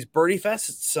on these birdie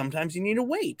fests, sometimes you need to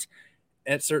wait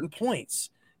at certain points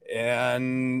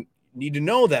and need to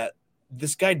know that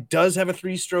this guy does have a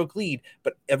 3-stroke lead,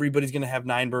 but everybody's going to have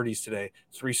 9 birdies today.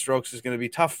 3 strokes is going to be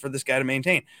tough for this guy to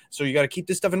maintain. So you got to keep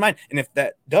this stuff in mind. And if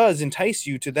that does entice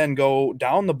you to then go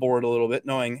down the board a little bit,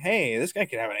 knowing, hey, this guy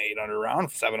can have an 8-under round,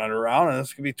 7-under round, and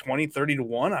this could be 20, 30 to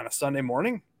 1 on a Sunday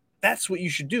morning, that's what you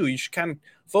should do. You should kind of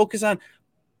focus on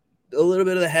a little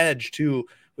bit of the hedge too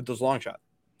with those long shots.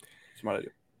 That's what I do.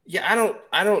 Yeah,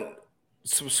 I don't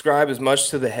subscribe as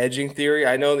much to the hedging theory.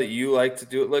 I know that you like to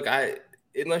do it. Look,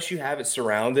 unless you have it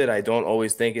surrounded, I don't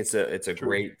always think it's a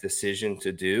great decision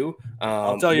to do.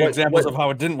 I'll tell you examples of how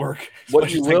it didn't work.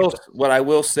 What I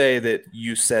will say that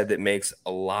you said that makes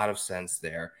a lot of sense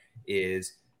there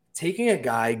is taking a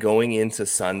guy going into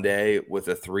Sunday with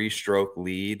a 3-stroke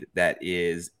lead that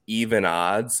is even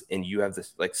odds, and you have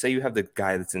this, like, say you have the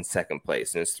guy that's in second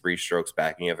place and is 3 strokes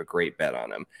back, and you have a great bet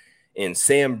on him. And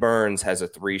Sam Burns has a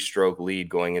 3-stroke lead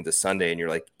going into Sunday, and you're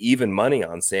like, even money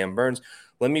on Sam Burns.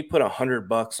 Let me put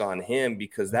 $100 on him,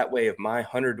 because that way, if my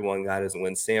 100 to 1 guy doesn't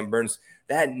win, Sam Burns,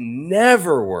 that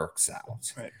never works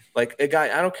out. Right. Like a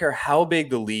guy, I don't care how big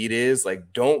the lead is.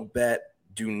 Like, do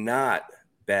not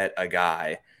bet a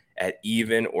guy at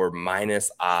even or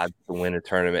minus odds to win a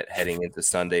tournament heading into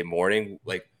Sunday morning.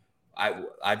 Like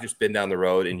I've just been down the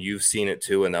road, and you've seen it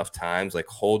too enough times. Like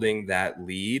holding that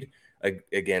lead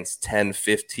against 10,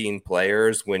 15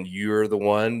 players when you're the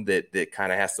one that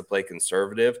kind of has to play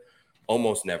conservative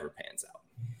almost never pans out.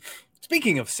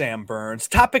 Speaking of Sam Burns,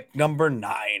 topic number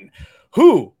 9.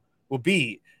 Who will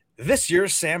be this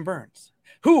year's Sam Burns?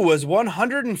 Who was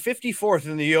 154th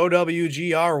in the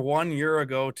OWGR 1 year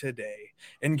ago today?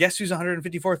 And guess who's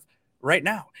 154th right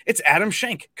now? It's Adam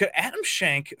Schenk. Could Adam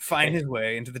Schenk find his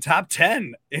way into the top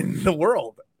 10 in the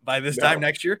world by this time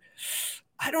next year?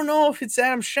 I don't know if it's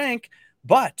Adam Schenk,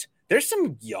 but there's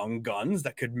some young guns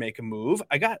that could make a move.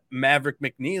 I got Maverick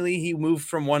McNeely. He moved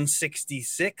from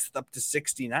 166th up to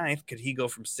 69th. Could he go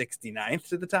from 69th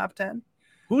to the top 10?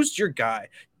 Who's your guy?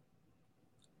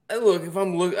 I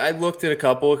looked at a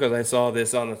couple because I saw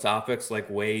this on the topics like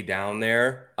way down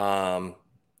there.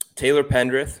 Taylor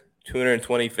Pendrith,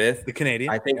 225th. The Canadian.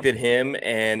 I think that him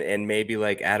and maybe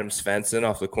like Adam Svensson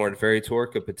off the Korn Ferry Tour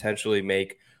could potentially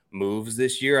make moves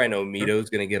this year. I know Mito's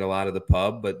going to get a lot of the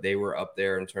pub, but they were up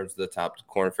there in terms of the top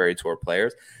Korn Ferry Tour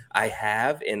players. I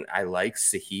like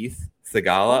Sahith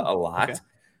Theegala a lot.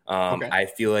 Okay. I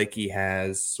feel like he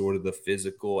has sort of the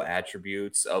physical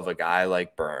attributes of a guy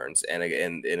like Burns and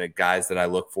a guys that I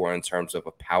look for in terms of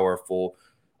a powerful,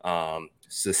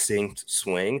 succinct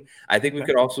swing. I think we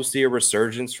could also see a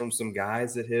resurgence from some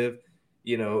guys that have,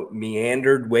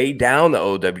 meandered way down the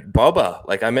OW. Bubba,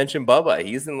 like I mentioned, Bubba,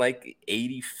 he's in like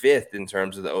 85th in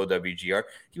terms of the OWGR.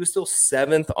 He was still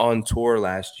 7th on tour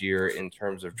last year in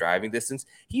terms of driving distance.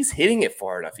 He's hitting it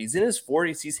far enough. He's in his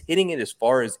 40s. He's hitting it as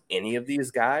far as any of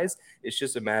these guys. It's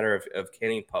just a matter of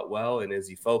can he putt well and is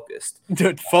he focused?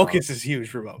 Dude, focus is huge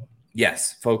for Bubba.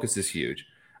 Yes, focus is huge.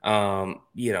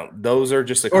 Those are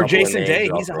just a couple. Or Jason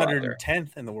Day, he's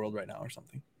 110th in the world right now or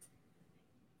something.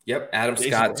 Yep, Adam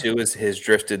Scott too has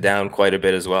drifted down quite a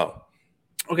bit as well.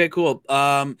 Okay, cool.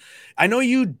 I know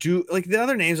you do like the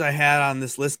other names I had on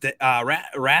this list.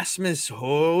 Rasmus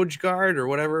Højgaard or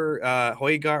whatever,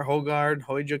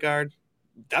 Højgaard.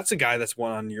 That's a guy that's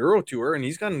won on Euro Tour, and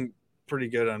he's gotten pretty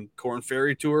good on Korn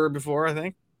Ferry Tour before, I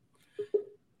think.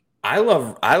 I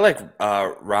like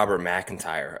Robert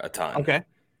McIntyre a ton. Okay.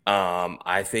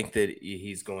 I think that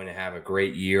he's going to have a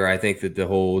great year. I think that the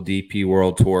whole DP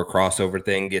World Tour crossover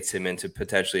thing gets him into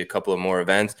potentially a couple of more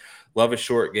events. Love his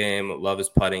short game. Love his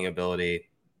putting ability.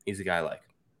 He's a guy I like.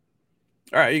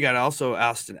 All right, you got also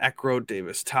Austin Eckroat,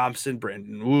 Davis Thompson,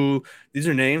 Brandon Wu. These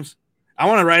are names. I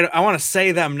want to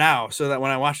say them now so that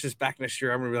when I watch this back next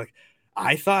year, I'm gonna be like,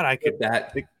 I thought I could.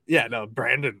 That. Yeah, no,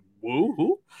 Brandon Wu.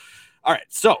 Who? All right,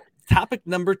 so topic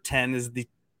number 10 is the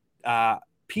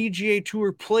PGA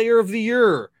Tour Player of the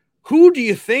Year. Who do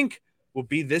you think will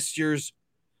be this year's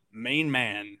main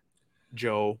man,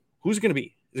 Joe? Who's going to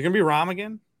be? Is it going to be Rahm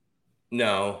again?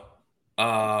 No.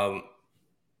 I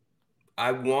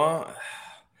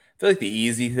feel like the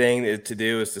easy thing to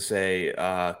do is to say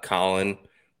Colin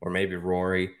or maybe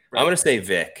Rory. Right. I'm going to say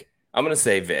Vic.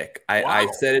 I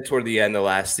said it toward the end of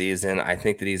last season. I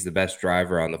think that he's the best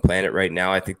driver on the planet right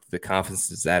now. I think the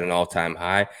confidence is at an all-time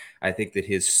high. I think that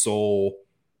his sole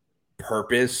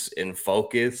purpose and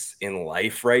focus in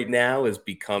life right now is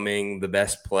becoming the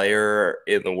best player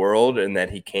in the world, and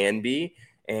that he can be.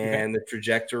 And the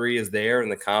trajectory is there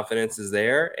and the confidence is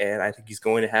there. And I think he's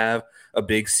going to have a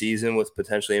big season with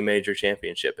potentially a major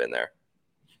championship in there.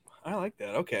 I like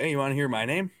that. Okay. You want to hear my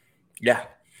name? Yeah.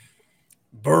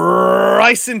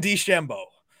 Bryson DeChambeau.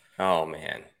 Oh,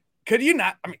 man. Could you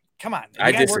not? I mean, come on.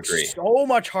 I disagree. So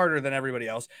much harder than everybody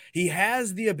else. He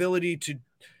has the ability to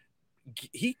 –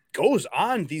 he goes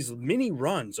on these mini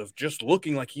runs of just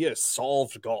looking like he has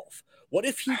solved golf. What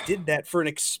if he did that for an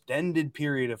extended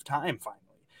period of time finally?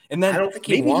 And then I don't think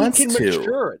he wants to.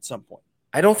 Mature at some point.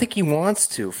 I don't think he wants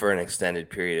to for an extended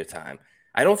period of time.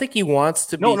 I don't think he wants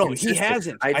to be consistent. He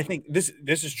hasn't. I think this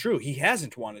is true. He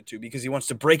hasn't wanted to because he wants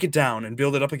to break it down and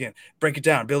build it up again. Break it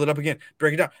down, build it up again,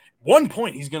 break it down. One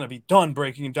point, he's going to be done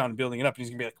breaking it down and building it up. And he's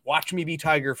going to be like, watch me be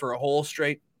Tiger for a whole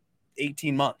straight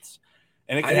 18 months.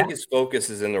 And I think his focus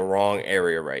is in the wrong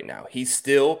area right now. He's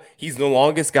the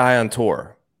longest guy on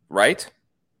tour, right?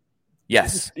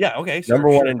 Yes. Yeah, okay. Number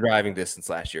one in driving distance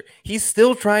last year. He's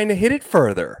still trying to hit it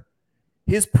further.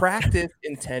 His practice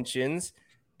intentions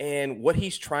and what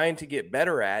he's trying to get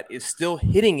better at is still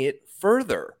hitting it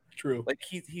further. True. Like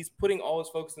he's putting all his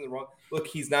focus in the wrong. Look,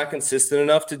 he's not consistent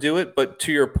enough to do it. But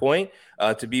to your point,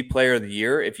 to be player of the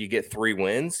year, if you get 3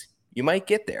 wins, you might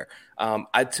get there.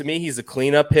 To me, he's a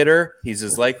cleanup hitter. He's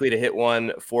as likely to hit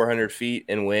one 400 feet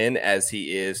and win as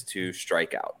he is to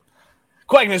strike out.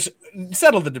 Quagness,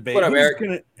 settle the debate. What up,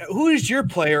 Eric? Who is your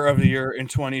player of the year in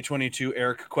 2022,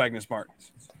 Eric Quagness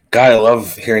Martins? God, I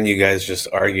love hearing you guys just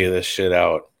argue this shit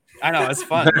out. I know, it's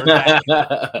fun. We're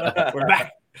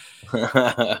back.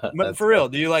 But for real,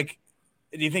 do you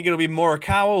think it'll be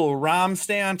Morikawa? Will Rahm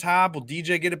stay on top? Will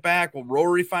DJ get it back? Will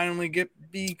Rory finally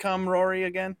become Rory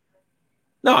again?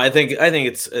 No, I think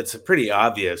it's pretty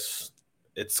obvious.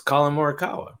 It's Colin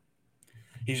Morikawa.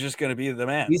 He's just going to be the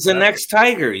man. He's the next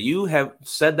Tiger. You have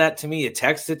said that to me. You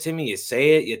text it to me. You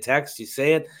say it. You text. You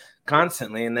say it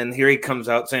constantly, and then here he comes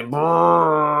out saying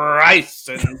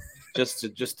Bryson, just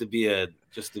to be a.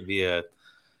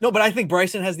 No, but I think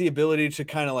Bryson has the ability to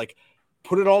kind of like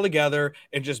put it all together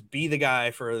and just be the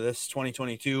guy for this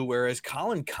 2022. Whereas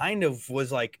Colin kind of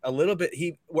was like a little bit.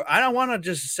 I don't want to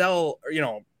just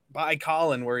buy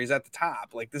Colin where he's at the top.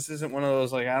 Like this isn't one of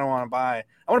those like I want to buy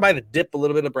the dip a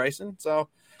little bit of Bryson. So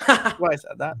that's why I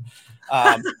said that.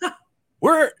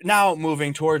 We're now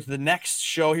moving towards the next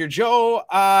show here. Joe,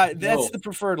 that's the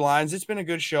preferred lines. It's been a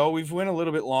good show. We've went a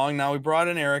little bit long now. We brought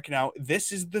in Eric. Now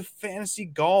this is the fantasy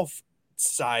golf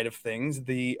side of things,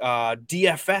 the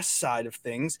DFS side of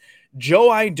things. Joe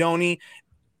Idoni,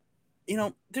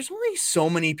 there's only so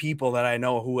many people that I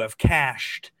know who have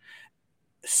cashed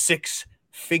 6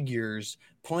 figures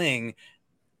playing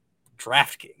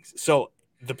DraftKings. So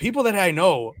the people that I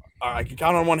know, I can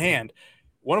count on one hand.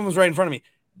 One of them's right in front of me.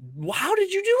 How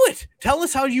did you do it? Tell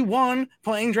us how you won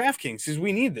playing DraftKings, because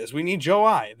we need this. We need Joe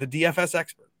the DFS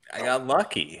expert. I got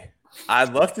lucky.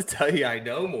 I'd love to tell you I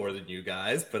know more than you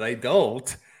guys, but I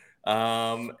don't.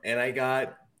 And I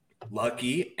got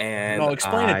lucky. And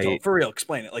explain it though. For real,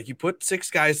 explain it. Like you put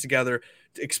 6 guys together.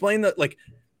 Explain that. Like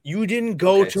you didn't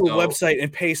go to a website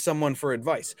and pay someone for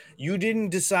advice. You didn't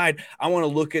decide I want to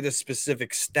look at a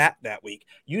specific stat that week.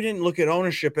 You didn't look at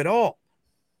ownership at all.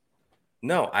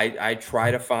 No, I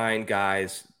try to find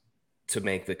guys to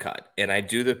make the cut. And I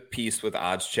do the piece with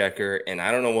Odds Checker. And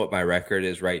I don't know what my record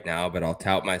is right now, but I'll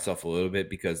tout myself a little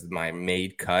bit because my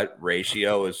made cut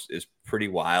ratio is pretty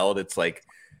wild. It's like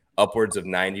upwards of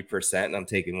 90%. And I'm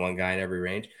taking one guy in every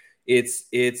range.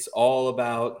 It's all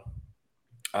about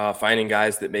finding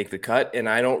guys that make the cut. And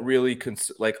I don't really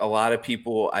like a lot of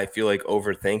people, I feel like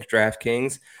overthink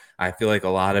DraftKings. I feel like a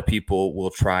lot of people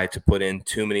will try to put in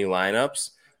too many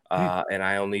lineups. And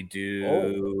I only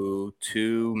do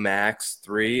 2, max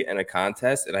 3 in a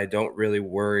contest, and I don't really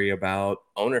worry about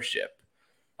ownership.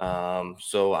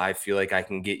 So I feel like I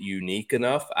can get unique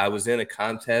enough. I was in a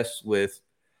contest with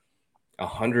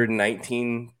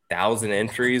 119,000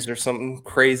 entries or something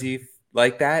crazy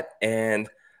like that, and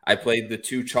I played the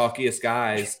 2 chalkiest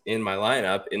guys in my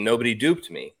lineup, and nobody duped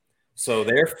me. So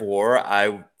therefore,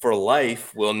 I for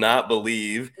life will not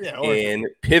believe in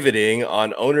pivoting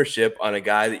on ownership on a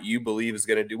guy that you believe is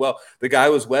going to do well. The guy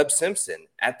was Webb Simpson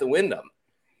at the Wyndham.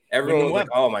 Everyone was like,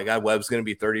 "Oh my God, Webb's going to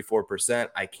be 34%.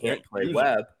 I can't play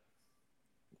Webb."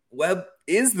 Webb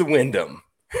is the Wyndham.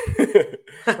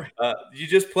 You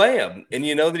just play him, and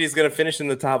you know that he's going to finish in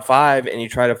the top 5, and you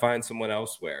try to find someone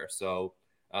elsewhere. So,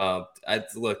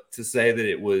 to say that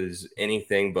it was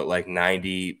anything but like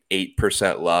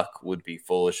 98% luck would be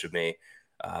foolish of me.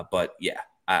 But yeah,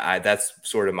 I that's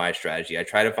sort of my strategy. I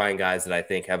try to find guys that I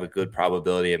think have a good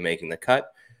probability of making the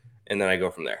cut, and then I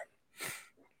go from there.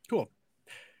 Cool.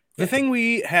 The thing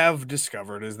we have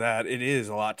discovered is that it is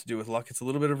a lot to do with luck. It's a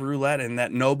little bit of roulette, and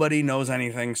that nobody knows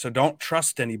anything. So don't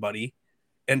trust anybody,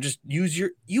 and just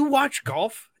you watch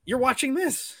golf. You're watching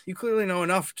this. You clearly know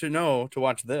enough to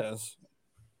watch this.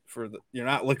 You're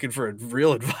not looking for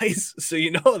real advice, so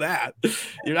you know that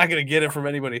you're not going to get it from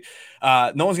anybody.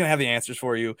 No one's going to have the answers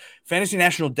for you. Fantasy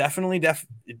National definitely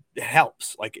it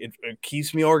helps. Like it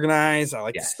keeps me organized. I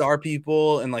like to star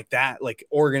people and like that, like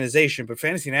organization. But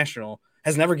Fantasy National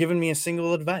has never given me a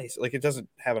single advice. Like it doesn't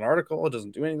have an article. It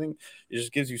doesn't do anything. It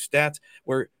just gives you stats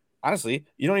where honestly,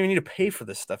 you don't even need to pay for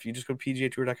this stuff. You just go to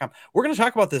pgatour.com. We're going to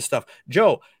talk about this stuff.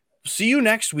 Joe, see you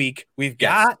next week. We've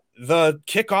got the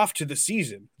kickoff to the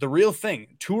season, the real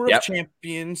thing, Tour of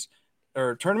Champions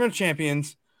or Tournament of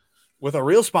Champions with a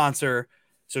real sponsor.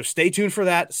 So stay tuned for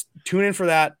that. Tune in for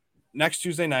that next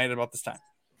Tuesday night about this time.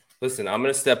 Listen, I'm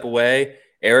going to step away.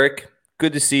 Eric,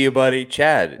 good to see you, buddy.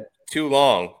 Chad, too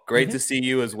long. Great to see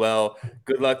you as well.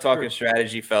 Good luck talking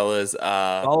strategy, fellas.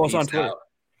 Follow us on Twitter.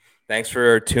 Thanks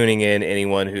for tuning in,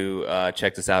 anyone who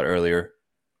checked us out earlier.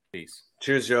 Peace.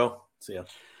 Cheers, Joe. See ya.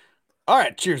 All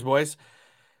right. Cheers, boys.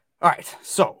 All right.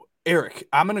 So, Eric,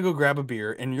 I'm going to go grab a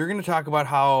beer, and you're going to talk about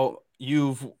how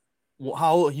you've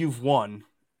won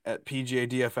at PGA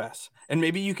DFS. And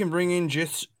maybe you can bring in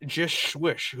Jish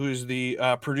Swish, who's the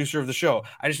producer of the show.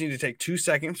 I just need to take 2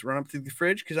 seconds, run up to the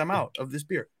fridge because I'm out of this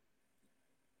beer.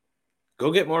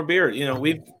 Go get more beer. You know,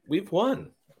 we've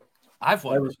won. I've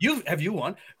won. Have you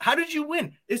won? How did you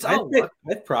win?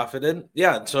 I've profited.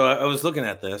 Yeah. So I was looking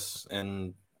at this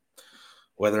and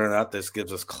whether or not this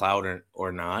gives us clout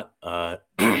or not. I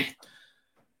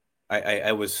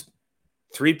was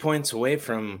 3 points away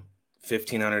from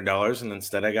 $1,500, and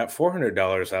instead I got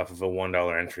 $400 off of a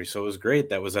 $1 entry. So it was great.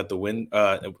 That was at the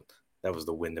that was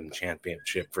the Wyndham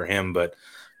Championship for him, but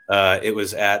it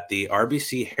was at the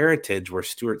RBC Heritage where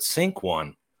Stuart Sink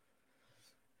won,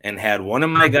 and had one of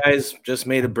my guys just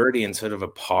made a birdie instead of a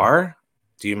par.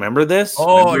 Do you remember this?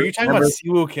 Are you talking about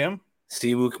Siwoo Kim?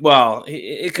 Siwoo, well,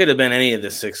 it could have been any of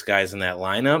the 6 guys in that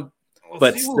lineup,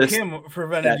 but Siwoo Kim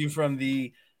prevented you from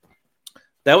the.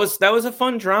 That was a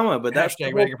fun drama, but that's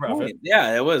mega profit.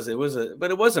 Yeah, it was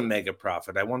but it was a mega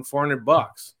profit. I won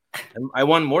 $400. I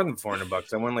won more than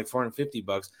 $400. I won like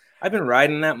 $450. I've been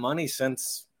riding that money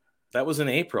since that was in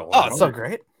April. Oh, it's so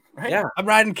great. Right? Yeah, I'm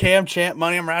riding Cam Champ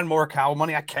money. I'm riding Morikawa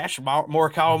money. I cashed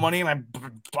Morikawa money, and I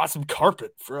bought some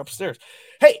carpet for upstairs.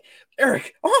 Hey,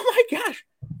 Eric! Oh my gosh!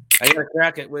 I gotta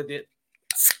crack it with it.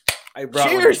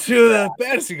 Cheers to the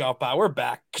fantasy golf pod. We're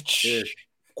back. Cheers.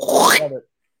 It's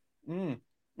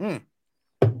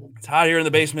hot here in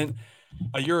the basement.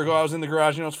 A year ago, I was in the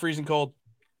garage. You know, it's freezing cold,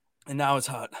 and now it's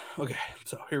hot. Okay,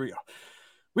 so here we go.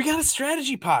 We got a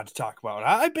strategy pod to talk about.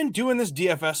 I've been doing this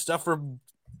DFS stuff for.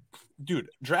 Dude,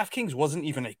 DraftKings wasn't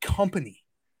even a company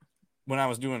when I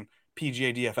was doing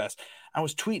PGA DFS. I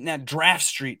was tweeting at Draft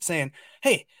Street saying,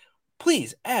 hey,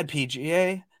 please add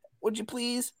PGA. Would you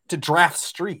please? To Draft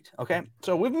Street. Okay.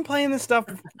 So we've been playing this stuff,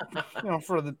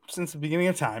 since the beginning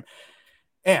of time.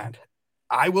 And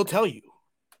I will tell you,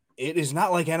 it is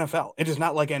not like NFL. It is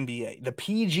not like NBA. The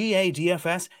PGA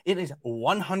DFS, it is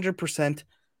 100%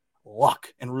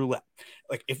 luck and roulette.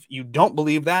 Like, if you don't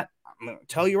believe that, I'm going to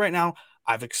tell you right now,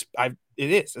 it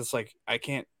is. It's like, I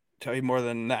can't tell you more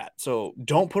than that. So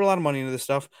don't put a lot of money into this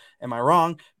stuff. Am I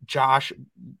wrong? Josh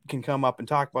can come up and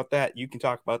talk about that. You can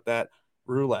talk about that.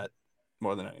 Roulette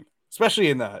more than anything, especially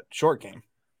in the short game.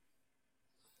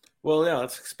 Well, yeah,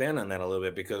 let's expand on that a little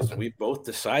bit because we both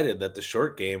decided that the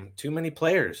short game, too many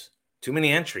players, too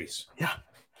many entries. Yeah.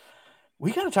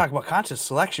 We got to talk about contest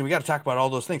selection. We got to talk about all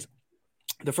those things.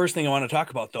 The first thing I want to talk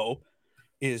about, though,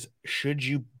 is should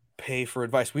you pay for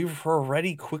advice. We've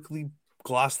already quickly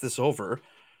glossed this over,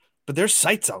 but there's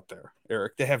sites out there,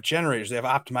 Eric. They have generators, they have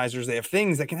optimizers, they have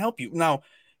things that can help you. Now,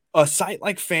 a site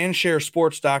like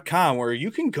fansharesports.com where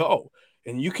you can go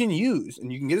and you can use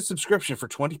and you can get a subscription for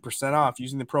 20% off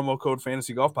using the promo code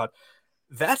Fantasy Golf Pod.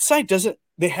 That site doesn't,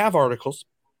 they have articles,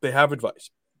 they have advice,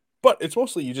 but it's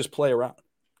mostly you just play around.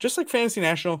 Just like Fantasy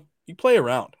National, you play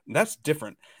around. And that's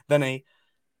different than a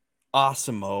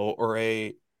Awesemo or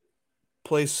a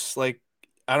place like,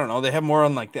 I don't know, they have more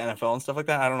on like the NFL and stuff like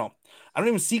that. I don't know. I don't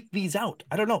even seek these out.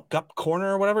 I don't know, Gup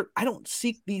Corner or whatever. I don't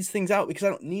seek these things out because I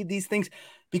don't need these things,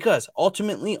 because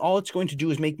ultimately all it's going to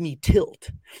do is make me tilt.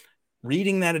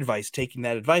 Reading that advice, taking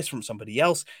that advice from somebody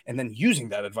else, and then using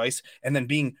that advice and then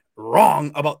being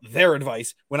wrong about their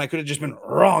advice when I could have just been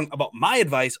wrong about my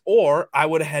advice, or I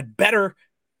would have had better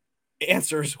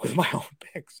answers with my own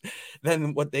picks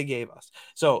than what they gave us.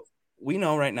 So we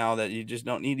know right now that you just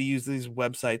don't need to use these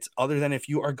websites other than if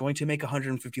you are going to make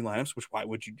 150 lineups, which why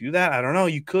would you do that? I don't know.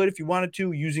 You could if you wanted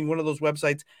to using one of those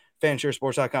websites.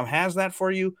 Fansharesports.com has that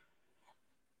for you.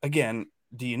 Again,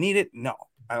 do you need it? No,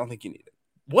 I don't think you need it.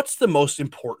 What's the most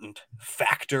important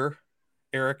factor,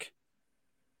 Eric,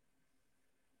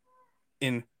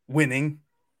 in winning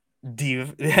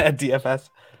DFS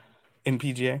in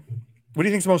PGA? What do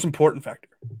you think is the most important factor?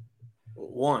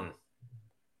 One,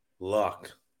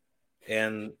 luck.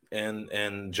 And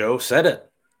Joe said it.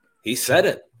 He said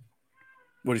it.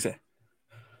 What did he say?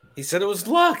 He said it was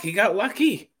luck. He got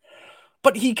lucky.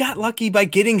 But he got lucky by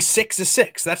getting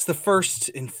 6-6. That's the first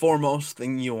and foremost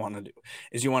thing you want to do,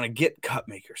 is you want to get cut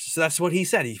makers. So that's what he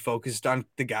said. He focused on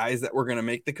the guys that were going to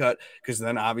make the cut, because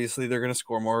then obviously they're going to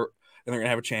score more and they're going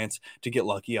to have a chance to get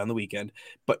lucky on the weekend.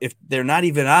 But if they're not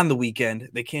even on the weekend,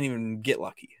 they can't even get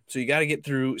lucky. So you got to get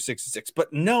through 6-6.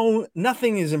 But no,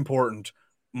 nothing is important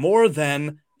more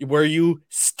than where you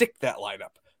stick that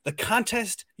lineup. The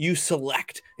contest you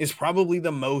select is probably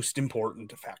the most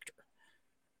important factor.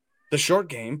 The short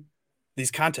game,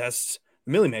 these contests,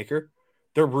 Millie Maker,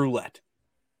 they're roulette.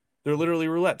 They're literally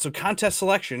roulette. So contest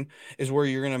selection is where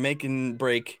you're going to make and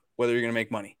break whether you're going to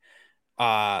make money.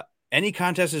 Any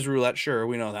contest is roulette. Sure,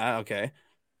 we know that. Okay.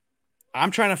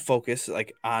 I'm trying to focus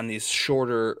like on these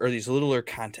shorter or these littler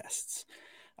contests.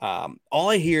 All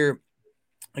I hear,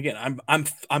 again,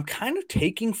 I'm kind of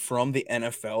taking from the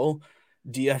NFL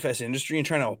DFS industry and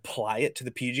trying to apply it to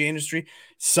the PGA industry.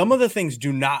 Some of the things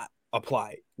do not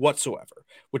apply whatsoever,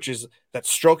 which is that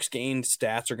strokes gained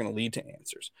stats are going to lead to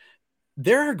answers.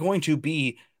 There are going to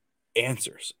be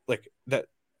answers like that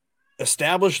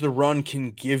Establish the Run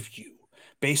can give you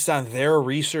based on their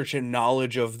research and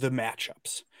knowledge of the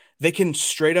matchups. They can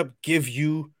straight up give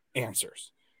you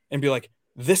answers and be like,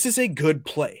 this is a good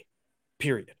play,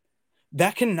 period.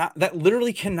 That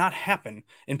literally cannot happen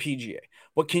in PGA.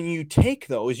 What can you take,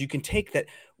 though, is you can take that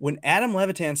when Adam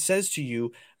Levitan says to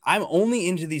you, I'm only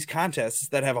into these contests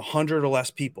that have 100 or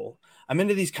less people. I'm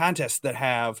into these contests that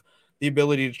have the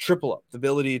ability to triple up, the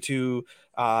ability to,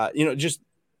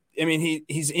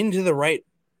 he's into the right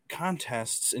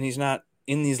contests and he's not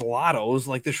in these lottos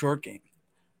like the short game.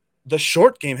 The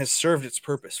short game has served its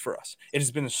purpose for us. It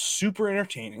has been super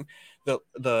entertaining. The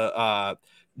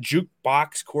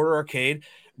jukebox quarter arcade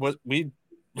we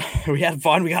had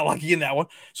fun. We got lucky in that one.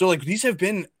 So like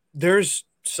there's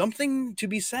something to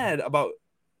be said about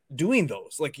doing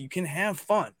those. Like you can have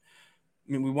fun.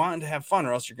 I mean, we want to have fun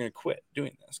or else you're going to quit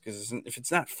doing this, because if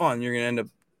it's not fun, you're going to end up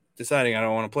deciding I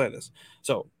don't want to play this.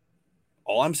 So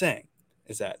all I'm saying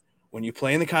is that when you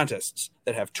play in the contests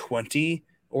that have 20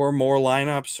 or more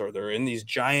lineups, or they're in these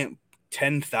giant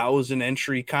 10,000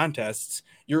 entry contests,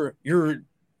 you're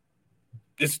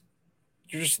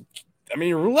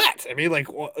roulette. I mean,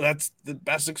 like, well, that's the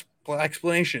best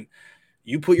explanation.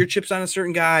 You put your chips on a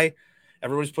certain guy.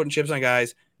 Everybody's putting chips on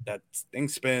guys. That thing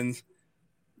spins.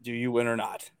 Do you win or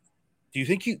not? Do you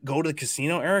think you go to the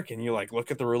casino, Eric, and you like look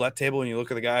at the roulette table and you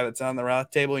look at the guy that's on the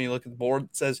roulette table and you look at the board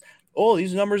that says, oh,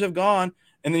 these numbers have gone,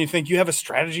 and then you think you have a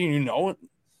strategy and you know it?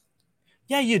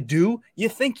 Yeah, you do. You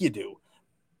think you do.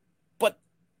 But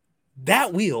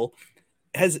that wheel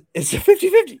it's a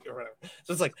 50-50 or whatever.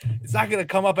 So it's like, it's not going to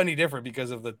come up any different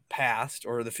because of the past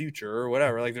or the future or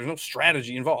whatever. Like there's no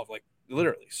strategy involved, like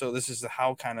literally. So this is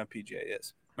how kind of PGA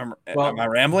is. Am I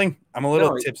rambling? I'm a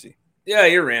little tipsy. Yeah,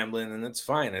 you're rambling, and it's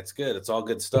fine. It's good. It's all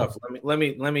good stuff. Let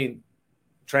me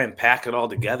try and pack it all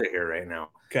together here right now.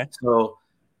 Okay. So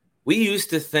we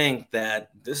used to think that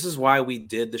this is why we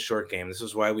did the short game. This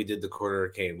is why we did the quarter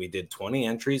arcade. We did 20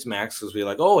 entries max because we were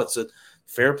like, oh, it's a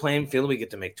fair playing field. We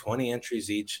get to make 20 entries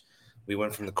each. We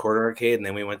went from the quarter arcade, and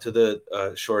then we went to the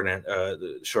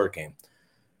short game.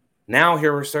 Now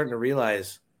here we're starting to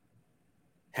realize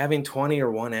having 20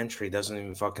 or 1 entry doesn't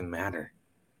even fucking matter.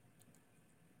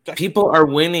 People are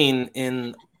winning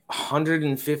in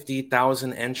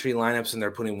 150,000 entry lineups and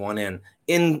they're putting 1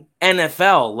 in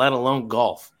NFL, let alone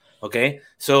golf. Okay,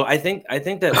 so I think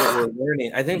that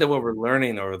what we're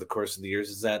learning over the course of the years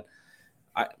is that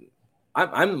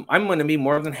I'm going to be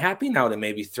more than happy now to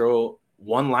maybe throw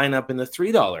 1 lineup in the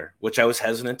 $3, which I was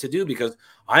hesitant to do because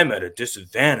I'm at a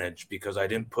disadvantage because I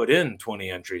didn't put in 20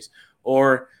 entries,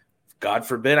 or God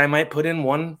forbid I might put in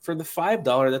 1 for the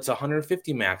 $5 that's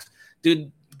 150 max.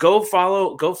 Dude, go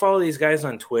follow these guys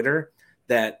on Twitter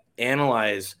that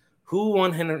analyze who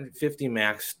 150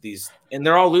 max these, and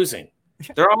they're all losing.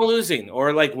 They're all losing,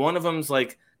 or like one of them's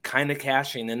like kind of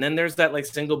cashing, and then there's that like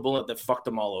single bullet that fucked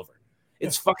them all over.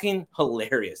 It's fucking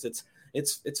hilarious.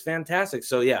 It's fantastic.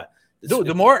 So yeah. Dude,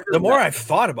 the more I've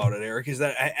thought about it, Eric, is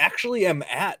that I actually I'm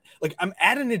at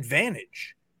an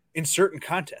advantage in certain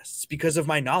contests because of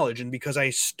my knowledge and because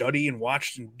I study and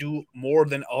watch and do more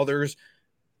than others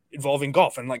involving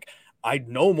golf. And like, I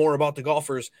know more about the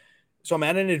golfers. So I'm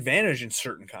at an advantage in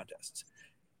certain contests.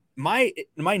 My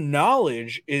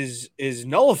knowledge is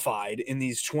nullified in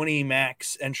these 20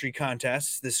 max entry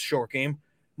contests, this short game.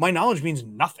 My knowledge means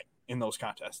nothing in those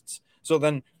contests. So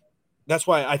then that's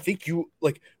why I think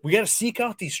we got to seek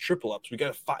out these triple ups. We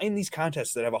got to find these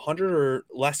contests that have 100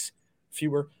 or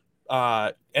fewer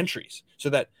entries, so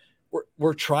that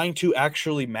we're trying to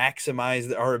actually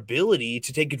maximize our ability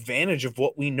to take advantage of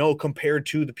what we know compared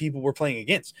to the people we're playing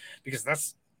against, because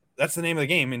that's the name of the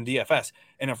game in DFS.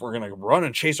 And if we're going to run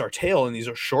and chase our tail in these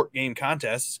short game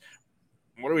contests,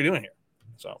 what are we doing here?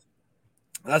 So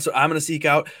that's what I'm going to seek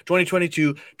out.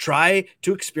 2022, try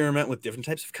to experiment with different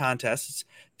types of contests,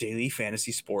 daily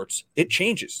fantasy sports. It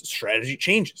changes. Strategy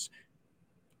changes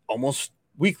almost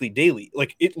weekly, daily.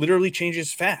 Like, it literally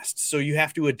changes fast. So you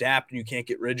have to adapt and you can't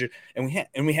get rigid.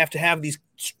 And we have to have these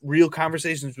real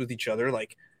conversations with each other.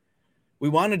 Like, we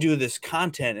want to do this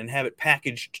content and have it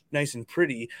packaged nice and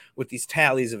pretty with these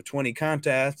tallies of 20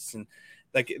 contests. And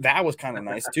like, that was kind of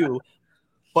nice too.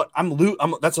 But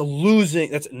that's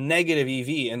negative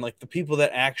EV. And like, the people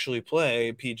that actually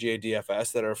play PGA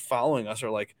DFS that are following us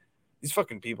are like, these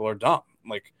fucking people are dumb.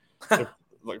 Like,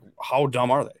 like, how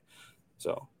dumb are they?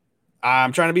 So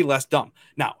I'm trying to be less dumb.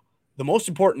 Now, the most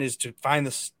important is to find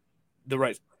the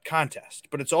right contest,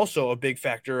 but it's also a big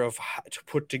factor of how to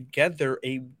put together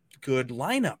a good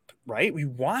lineup, right? We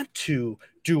want to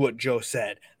do what Joe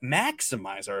said,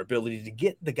 maximize our ability to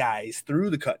get the guys through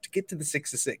the cut, to get to the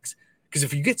 6 of 6. Because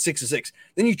if you get 6 of 6,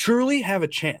 then you truly have a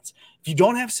chance. If you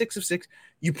don't have 6 of 6,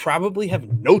 you probably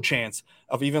have no chance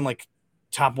of even like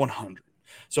top 100.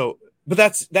 So, but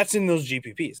that's in those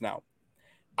GPPs. Now,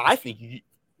 I think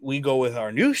we go with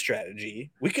our new strategy.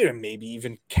 We could maybe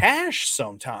even cash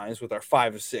sometimes with our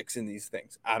 5 of 6 in these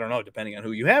things. I don't know, depending on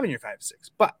who you have in your 5 of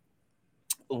 6. But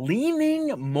leaning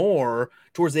more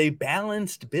towards a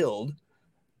balanced build,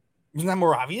 isn't that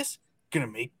more obvious? Going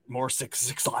to make more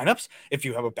 6-6 lineups if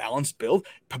you have a balanced build.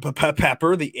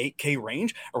 Pepper the 8K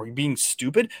range. Are we being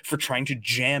stupid for trying to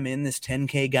jam in this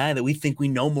 10K guy that we think we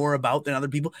know more about than other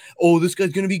people? Oh, this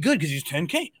guy's going to be good because he's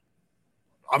 10K.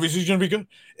 Obviously, he's going to be good.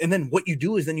 And then what you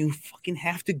do is then you fucking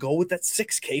have to go with that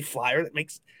 6K flyer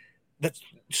that's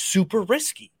super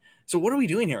risky. So what are we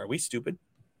doing here? Are we stupid?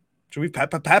 Should we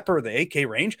pepper the 8K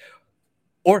range?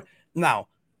 Or now,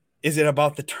 is it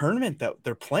about the tournament that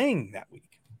they're playing that week?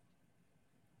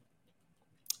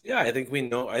 Yeah, I think we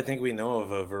know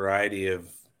of a variety of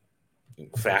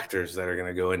factors that are going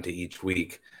to go into each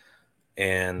week.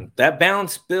 And that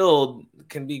balanced build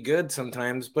can be good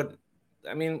sometimes, but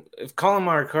I mean, if Colin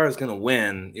Morikawa is going to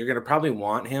win, you're going to probably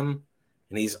want him,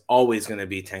 and he's always going to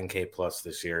be 10K plus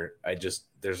this year.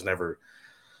 There's never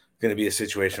going to be a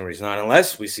situation where he's not,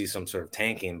 unless we see some sort of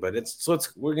tanking. But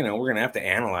we're going to have to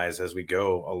analyze as we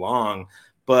go along.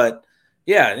 But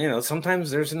yeah,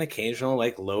 sometimes there's an occasional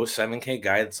like low 7K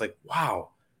guy that's like, wow,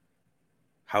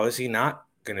 how is he not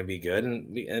going to be good?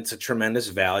 And it's a tremendous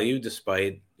value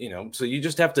despite, so you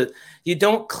just have to, you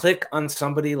don't click on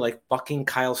somebody like fucking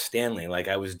Kyle Stanley like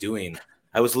I was doing.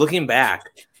 I was looking back.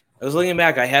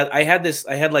 I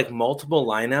had like multiple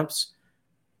lineups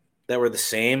that were the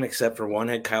same except for one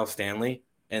had Kyle Stanley.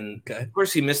 And of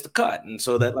course he missed the cut. And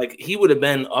so that like he would have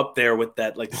been up there with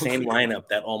that like same lineup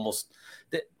that almost.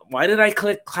 Why did I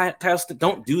click Kyle Stanley?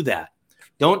 Don't do that.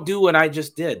 Don't do what I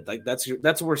just did. Like that's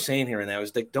what we're saying here. And that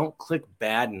was like, don't click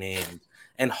bad names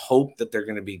and hope that they're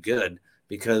going to be good,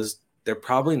 because they're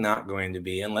probably not going to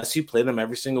be unless you play them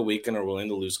every single week and are willing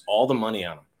to lose all the money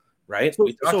on them. Right?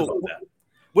 We talked about that.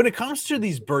 When it comes to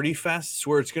these birdie fests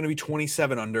where it's going to be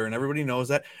 27 under and everybody knows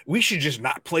that, we should just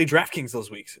not play DraftKings those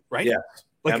weeks, right? Yeah.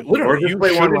 Like or literally, just you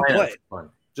play one shouldn't lineup play. for fun.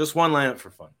 Just one lineup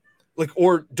for fun. Like,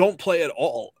 or don't play at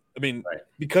all. I mean, Right.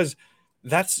 because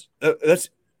that's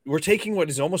we're taking what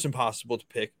is almost impossible to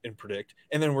pick and predict,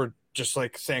 and then we're just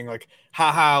like saying like,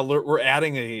 haha, we're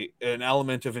adding an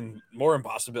element of more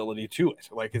impossibility to it.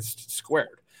 Like it's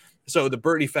squared. So the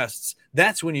birdie fests,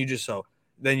 that's when you just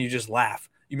laugh.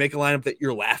 You make a lineup that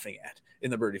you're laughing at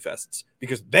in the birdie fests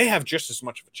because they have just as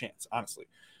much of a chance, honestly.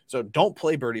 So don't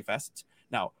play birdie fests.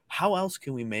 Now, how else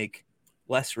can we make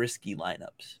less risky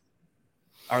lineups?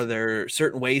 Are there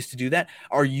certain ways to do that?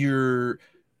 Are your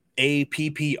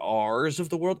APPRs of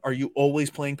the world, are you always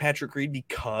playing Patrick Reed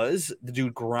because the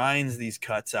dude grinds these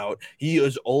cuts out? He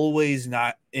is always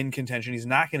not in contention. He's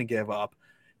not going to give up.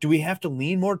 Do we have to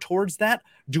lean more towards that?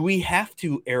 Do we have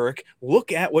to, Eric,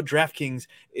 look at what DraftKings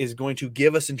is going to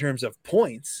give us in terms of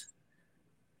points,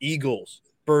 eagles,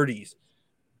 birdies,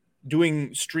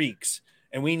 doing streaks,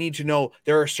 and we need to know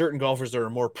there are certain golfers that are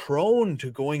more prone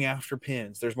to going after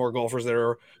pins. There's more golfers that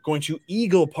are going to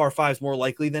eagle par fives more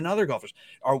likely than other golfers.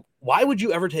 Why would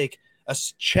you ever take a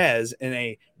Chez in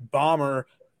a bomber,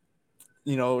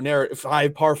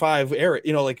 par five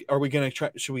area? Like, are we going to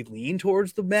try? Should we lean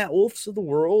towards the Matt Wolfs of the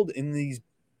world in these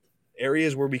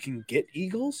areas where we can get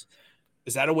eagles?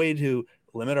 Is that a way to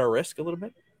limit our risk a little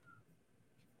bit?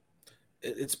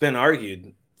 It's been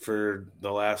argued for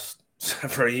the last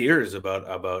several years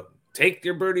about take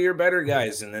your birdie or better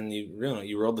guys, and then you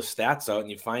roll the stats out and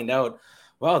you find out,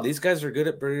 wow, these guys are good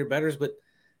at birdie or betters, but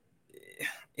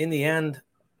in the end,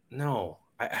 no.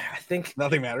 I think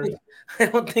nothing matters. I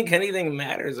don't think anything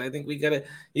matters. I think you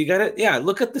gotta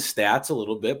look at the stats a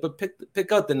little bit, but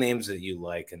pick out the names that you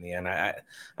like in the end.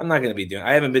 I'm not gonna be doing.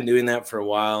 I haven't been doing that for a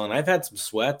while, and I've had some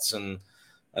sweats, and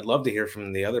I'd love to hear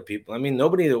from the other people. I mean,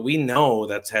 nobody that we know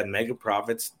that's had mega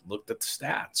profits looked at the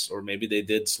stats, or maybe they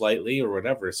did slightly or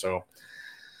whatever. So,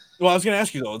 well, I was going to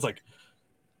ask you though. It's like,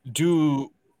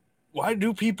 why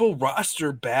do people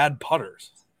roster bad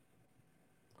putters?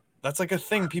 That's like a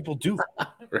thing people do,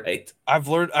 right?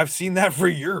 I've seen that for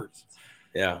years.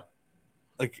 Yeah,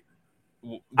 like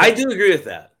I do agree with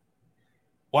that.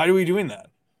 Why are we doing that?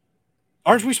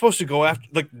 Aren't we supposed to go after,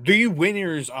 like, the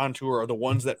winners on tour are the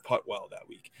ones that putt well that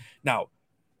week? Now,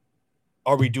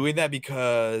 are we doing that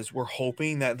because we're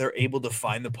hoping that they're able to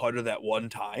find the putter that one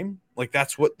time? Like,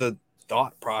 that's what the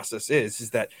thought process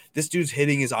is that this dude's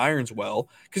hitting his irons well,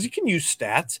 because you can use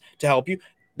stats to help you.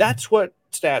 That's what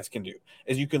stats can do,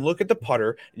 is you can look at the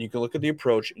putter and you can look at the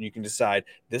approach and you can decide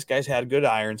this guy's had good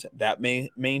irons that may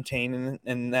maintain,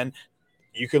 and then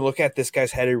you can look at this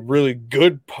guy's had a really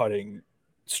good putting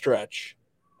stretch.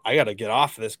 I got to get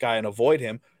off of this guy and avoid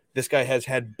him. This guy has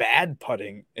had bad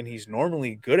putting and he's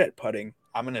normally good at putting.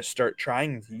 I'm going to start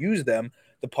trying to use them.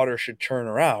 The putter should turn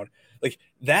around. Like,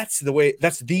 that's the way,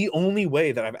 that's the only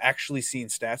way that I've actually seen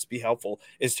stats be helpful,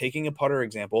 is taking a putter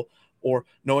example or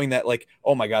knowing that, like,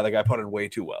 oh my God, that guy putted way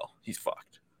too well. He's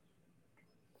fucked.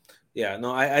 Yeah,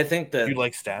 no, I think that you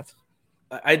like stats.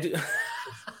 I do.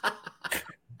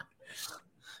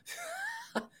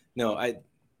 No,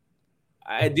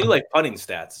 I do like putting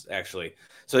stats, actually.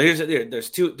 So there's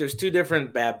two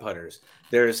different bad putters.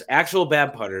 There's actual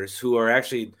bad putters who are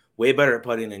actually way better at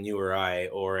putting than you or I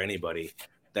or anybody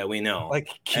that we know. Like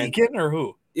Keegan or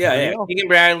who? Yeah. Keegan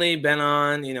Bradley, Ben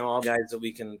On, all guys that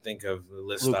we can think of,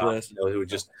 list off, who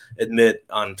just admit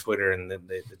on Twitter, and then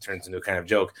it turns into a kind of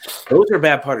joke. Those are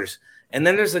bad putters. And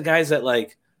then there's the guys that,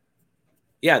 like,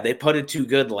 yeah, they putted too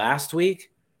good last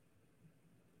week.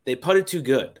 They putted too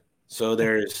good. So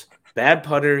there's bad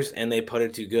putters and they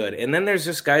putted too good. And then there's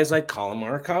just guys like Colin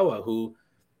Morikawa, who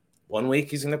one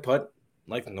week he's going to putt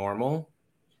like normal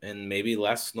and maybe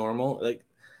less normal. Like,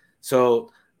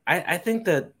 so I think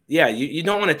that, yeah, you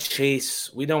don't want to chase.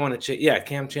 We don't want to chase. Yeah,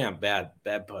 Cam Champ, bad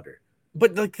putter.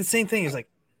 But like the same thing is like,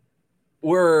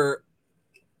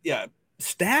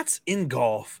 stats in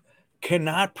golf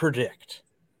cannot predict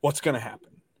what's going to happen.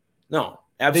 No,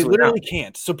 absolutely, they literally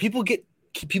can't. So people get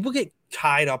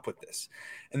tied up with this,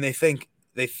 and they think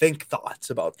thoughts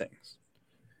about things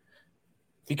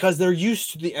because they're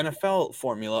used to the NFL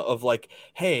formula of like,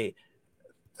 hey,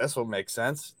 this will make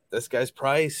sense. This guy's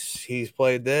price, he's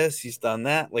played this, he's done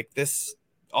that. Like this,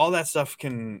 all that stuff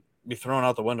can be thrown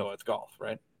out the window at golf,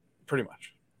 right? Pretty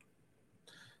much.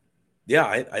 Yeah,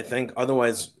 I think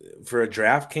otherwise, for a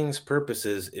DraftKings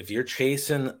purposes, if you're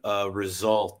chasing a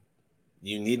result,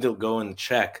 you need to go and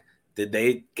check, did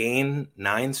they gain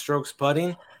 9 strokes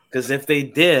putting? Because if they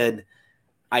did,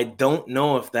 I don't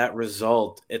know if that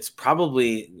result, it's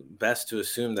probably best to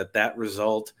assume that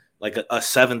result, like a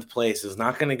 7th place, is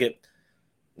not going to get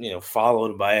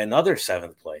followed by another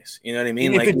 7th place. You know what I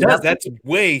mean? If it does, that's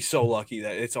way so lucky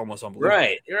that it's almost unbelievable.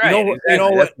 Right. You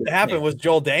know what happened was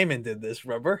Joel Damon did this,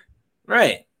 remember?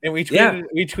 Right. And we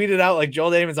tweeted out like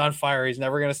Joel Damon's on fire. He's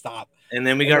never going to stop. And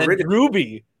then we got rid of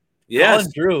Ruby. Yes.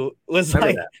 Colin Drew was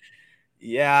like,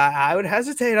 yeah, I would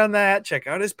hesitate on that. Check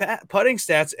out his putting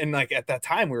stats. And like at that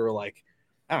time, we were like,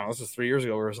 I don't know, this was 3 years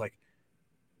ago. We was like,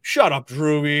 shut up,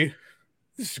 Ruby.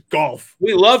 This is golf.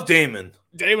 We love Damon.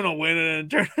 Damon will win it in a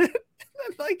tournament.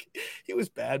 Like he was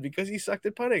bad because he sucked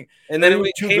at putting. And then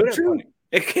it came true.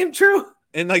 It came true.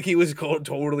 And like he was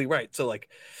totally right. So like,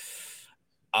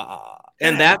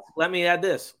 and that's let me add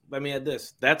this.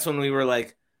 That's when we were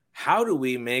like, how do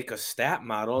we make a stat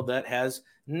model that has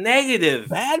negative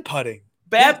bad putting?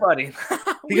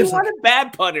 We wanted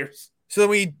bad putters. So then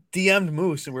we DM'd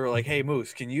Moose and we were like, hey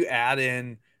Moose, can you add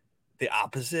in the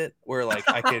opposite where like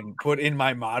I can put in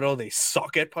my model they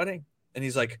suck at putting? And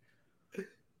he's like,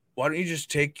 why don't you just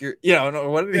take your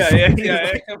what did he say?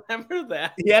 I remember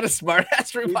that. He had a smart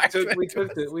ass reply.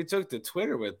 We took to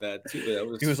Twitter with that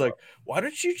too. He was like, why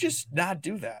don't you just not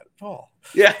do that, Paul?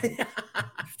 Yeah.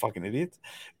 Fucking idiots.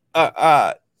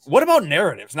 What about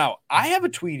narratives? Now, I have a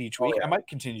tweet each week. I might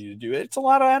continue to do it. It's a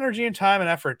lot of energy and time and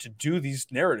effort to do these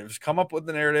narratives, come up with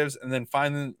the narratives, and then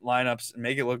find the lineups and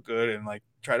make it look good and like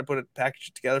try to put it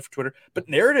package together for Twitter. But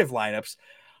narrative lineups,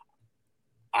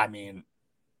 I mean,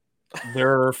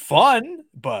 they're fun,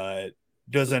 but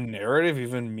does a narrative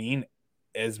even mean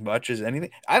as much as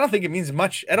anything? I don't think it means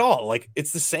much at all. Like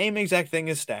it's the same exact thing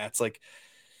as stats. Like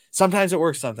sometimes it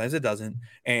works, sometimes it doesn't.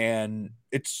 And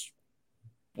it's,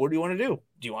 what do you want to do?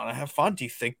 Do you want to have fun? Do you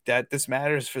think that this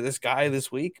matters for this guy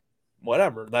this week?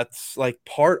 Whatever. That's like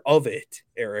part of it,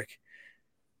 Eric,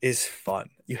 is fun.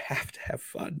 You have to have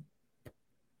fun.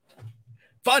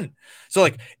 So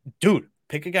like, dude,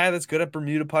 pick a guy that's good at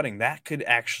Bermuda putting. That's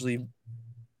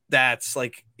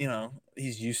like,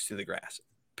 he's used to the grass.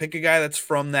 Pick a guy that's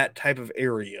from that type of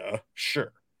area.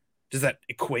 Sure. Does that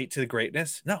equate to the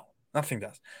greatness? No, nothing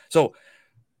does. So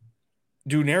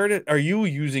are you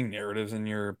using narratives in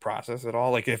your process at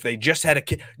all? Like if they just had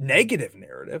negative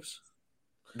narratives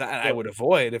that I would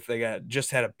avoid if they just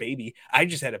had a baby. I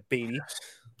just had a baby.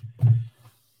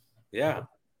 Yeah.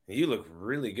 You look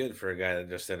really good for a guy that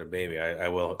just had a baby. I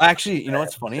will actually. You know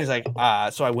what's funny is like,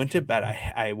 so I went to bed.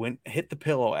 I hit the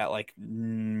pillow at like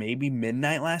maybe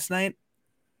midnight last night,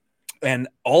 and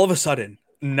all of a sudden,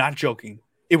 not joking,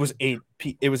 it was 8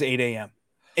 a.m.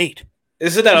 8.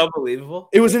 Isn't that unbelievable?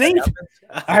 It was an 8.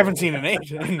 I haven't seen an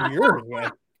 8 in years,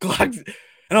 man.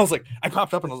 And I was like, I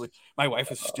popped up and I was like, my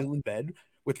wife is still in bed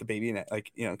with the baby, and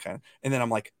like, kind of. And then I'm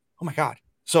like, oh my god.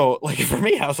 So like for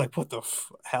me, I was like, what the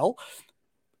hell?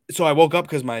 So I woke up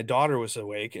because my daughter was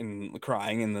awake and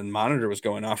crying and the monitor was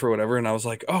going off or whatever. And I was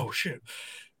like, oh shit.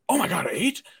 Oh my God,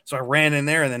 8. So I ran in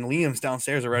there and then Liam's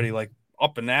downstairs already like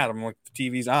up and at him. Like the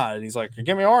TV's on and he's like,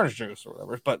 give me orange juice or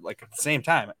whatever. But like at the same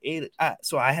time, 8.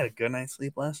 So I had a good night's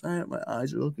sleep last night. My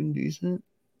eyes are looking decent.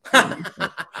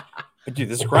 But dude,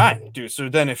 this is crying, dude. So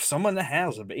then if someone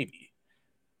has a baby,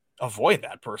 avoid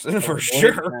that person for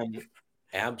sure.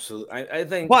 Absolutely. I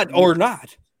think. But or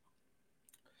not.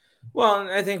 Well,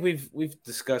 I think we've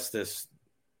discussed this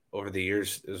over the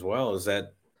years as well, is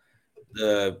that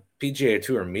the PGA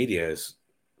Tour media is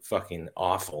fucking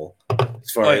awful.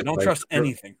 As far as don't trust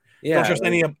anything. Yeah, don't trust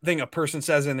anything a person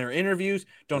says in their interviews.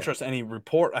 Don't trust any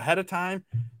report ahead of time.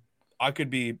 I could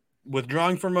be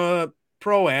withdrawing from a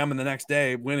pro-am and the next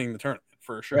day winning the tournament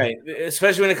for sure. Right,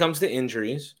 especially when it comes to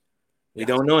injuries. We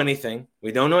don't know anything.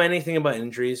 We don't know anything about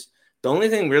injuries. The only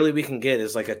thing really we can get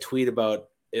is like a tweet about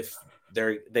if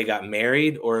they got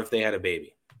married or if they had a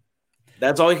baby.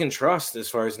 That's all you can trust as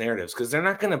far as narratives, because they're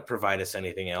not going to provide us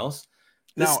anything else.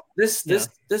 This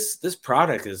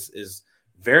product is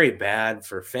very bad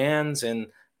for fans, and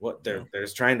what they're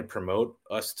just trying to promote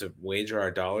us to wager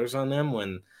our dollars on them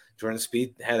when Jordan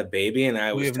Spieth had a baby, and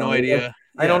we have no idea.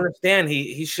 I don't understand.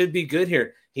 He should be good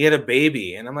here. He had a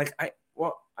baby, and I'm like,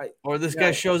 or this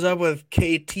guy shows up with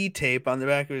KT tape on the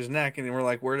back of his neck, and we're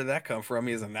like, where did that come from?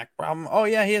 He has a neck problem. Oh,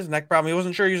 yeah, he has a neck problem. He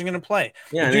wasn't sure he was going to play.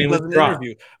 Yeah, he does an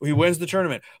interview. He wins the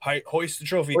tournament. Hoists the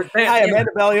trophy. Hi, Amanda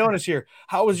Balionis here.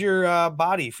 How was your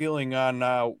body feeling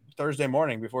on Thursday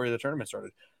morning before the tournament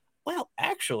started? Well,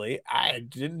 actually, I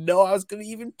didn't know I was going to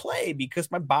even play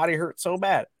because my body hurt so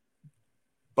bad.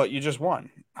 But you just won.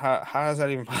 How is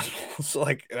that even possible? So,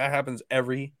 like, that happens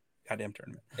every goddamn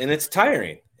tournament. And it's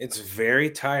tiring. It's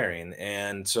very tiring.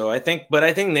 And so I think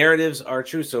narratives are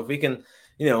true. So if we can,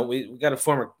 we got to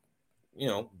form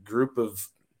a, group of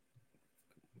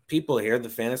people here, the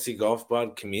Fantasy Golf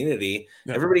Pod community,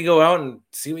 everybody go out and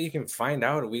see what you can find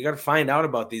out. We got to find out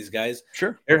about these guys.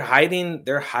 Sure. They're hiding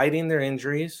their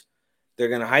injuries. They're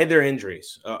going to hide their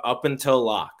injuries up until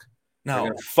lock. No. They're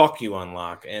going to fuck you on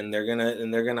lock, and they're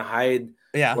going to hide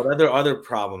what other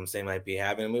problems they might be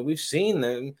having. I mean, we've seen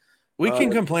them. We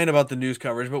can complain about the news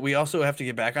coverage, but we also have to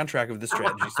get back on track of the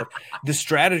strategy stuff. The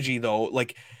strategy, though,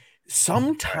 like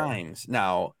sometimes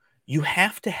now you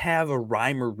have to have a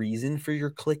rhyme or reason for your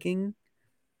clicking,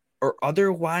 or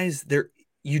otherwise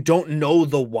you don't know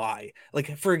the why.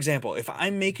 Like, for example, if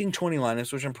I'm making 20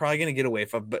 lineups, which I'm probably going to get away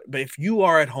from, but if you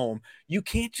are at home, you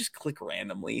can't just click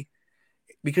randomly.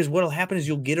 Because what'll happen is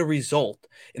you'll get a result,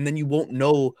 and then you won't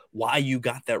know why you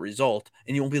got that result,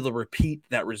 and you won't be able to repeat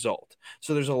that result.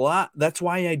 So there's a lot. That's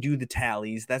why I do the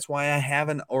tallies. That's why I have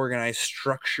an organized,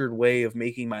 structured way of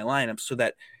making my lineups, so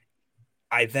that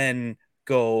I then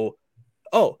go,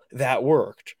 oh, that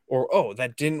worked, or oh,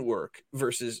 that didn't work.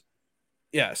 Versus,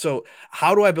 So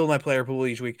how do I build my player pool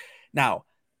each week? Now,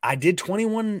 I did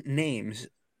 21 names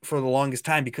for the longest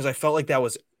time because I felt like that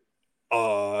was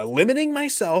limiting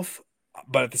myself.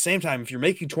 But at the same time, if you're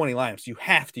making 20 lineups, you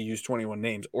have to use 21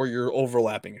 names or you're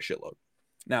overlapping a shitload.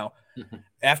 Now,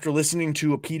 after listening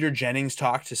to a Peter Jennings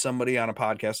talk to somebody on a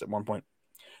podcast at one point,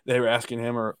 they were asking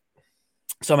him, or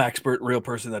some expert, real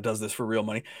person that does this for real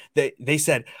money, they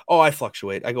said, oh, I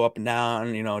fluctuate. I go up and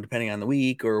down, depending on the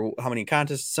week or how many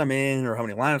contests I'm in or how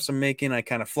many lineups I'm making. I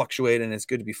kind of fluctuate, and it's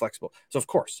good to be flexible. So, of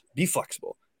course, be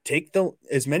flexible. Take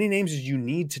as many names as you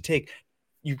need to take.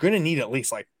 You're going to need at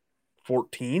least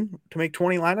 14 to make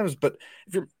 20 lineups, but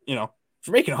if you're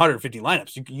making 150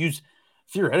 lineups, you can use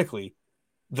theoretically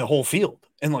the whole field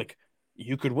and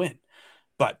you could win,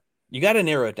 but you got to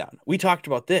narrow it down. We talked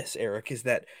about this, Eric, is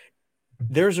that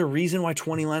there's a reason why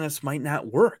 20 lineups might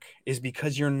not work, is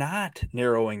because you're not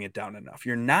narrowing it down enough.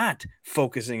 You're not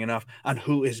focusing enough on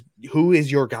who is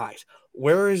your guys.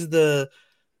 Where's the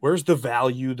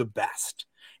value the best?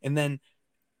 And then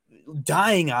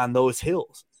dying on those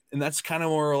hills. And that's kind of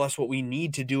more or less what we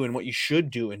need to do and what you should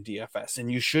do in DFS.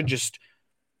 And you should just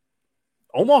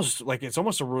it's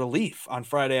almost a relief on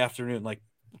Friday afternoon.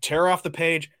 Tear off the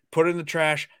page, put it in the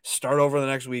trash, start over the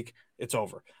next week. It's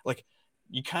over.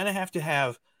 You kind of have to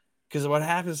have, because what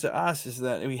happens to us is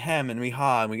that we hem and we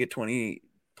haw and we get 20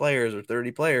 players or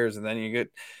 30 players, and then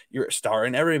you're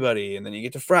starring everybody, and then you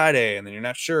get to Friday, and then you're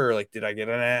not sure, did I get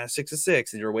a 6 of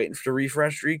 6? And you're waiting to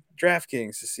refresh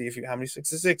DraftKings to see how many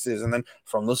 6 of 6s, and then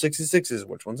from those 6 of 6s,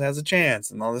 which ones has a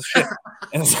chance, and all this shit.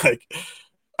 And it's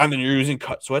and then you're using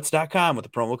cutsweats.com with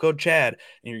the promo code Chad,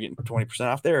 and you're getting 20%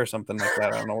 off there or something like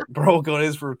that. I don't know what the promo code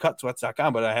is for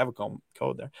cutsweats.com, but I have a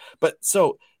code there. But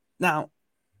so now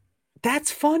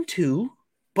that's fun too,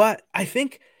 but I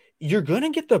think you're going to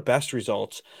get the best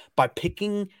results by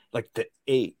picking the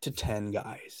 8 to 10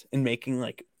 guys and making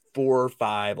 4 or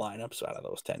 5 lineups out of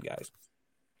those 10 guys.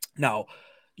 Now,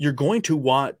 you're going to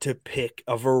want to pick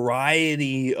a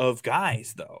variety of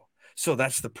guys, though. So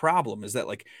that's the problem, is that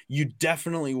you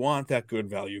definitely want that good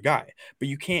value guy, but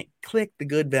you can't click the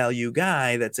good value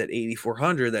guy that's at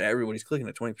 8,400 that everybody's clicking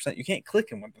at 20%. You can't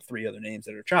click him with the 3 other names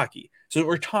that are chalky. So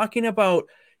we're talking about,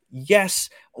 yes,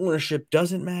 ownership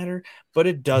doesn't matter, but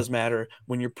it does matter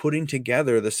when you're putting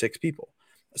together the 6 people.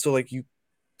 So you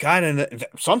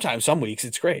sometimes some weeks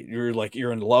it's great.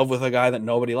 You're in love with a guy that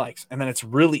nobody likes. And then it's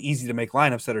really easy to make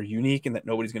lineups that are unique and that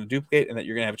nobody's going to duplicate and that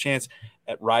you're going to have a chance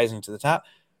at rising to the top.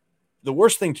 The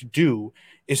worst thing to do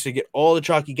is to get all the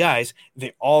chalky guys,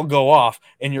 they all go off,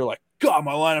 and you're like, God,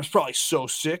 my lineup's probably so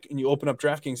sick. And you open up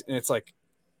DraftKings, and it's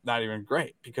not even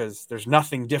great because there's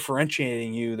nothing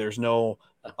differentiating you. There's no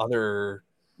other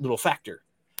little factor.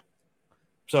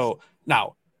 So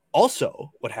now,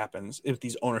 also, what happens if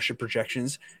these ownership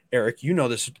projections, Eric, you know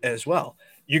this as well.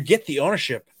 You get the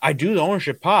ownership. I do the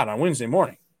ownership pod on Wednesday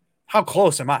morning. How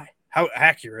close am I? How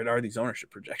accurate are these ownership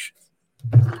projections?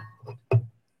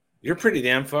 You're pretty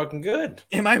damn fucking good.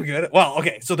 Am I good? Well,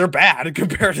 okay, so they're bad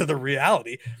compared to the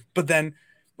reality, but then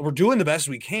we're doing the best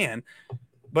we can.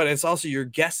 But it's also you're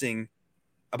guessing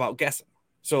about guessing.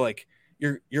 So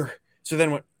so then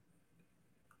what?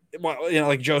 Well,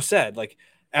 like Joe said,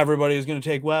 everybody is going to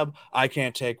take Webb. I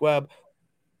can't take Webb.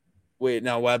 Wait,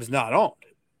 now Webb's not owned,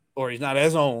 or he's not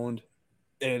as owned,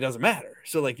 and it doesn't matter.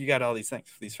 So you got all these things,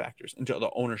 these factors into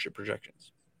the ownership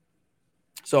projections.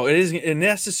 So it is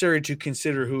necessary to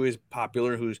consider who is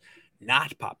popular, who's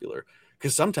not popular,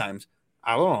 because sometimes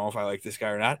I don't know if I like this guy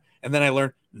or not, and then I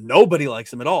learn nobody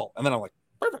likes him at all, and then I'm like,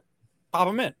 perfect, pop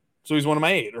him in. So he's one of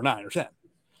my 8 or 9 or 10.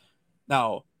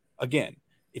 Now, again,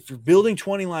 if you're building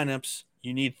 20 lineups,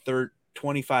 you need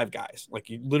 25 guys,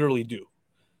 you literally do.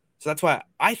 So that's why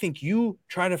I think you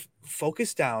try to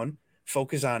focus on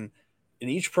in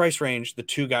each price range the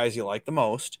 2 guys you like the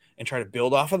most and try to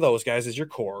build off of those guys as your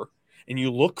core. And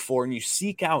you look for and you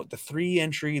seek out the 3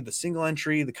 entry, the single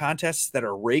entry, the contests that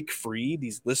are rake free,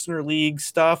 these listener league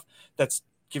stuff that's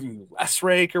giving you less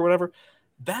rake or whatever.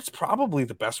 That's probably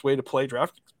the best way to play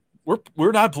draft.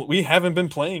 We haven't been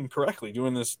playing correctly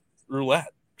doing this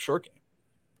roulette short game.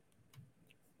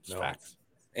 It's facts.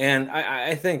 And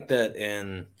I think that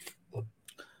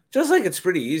just like it's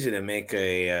pretty easy to make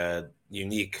a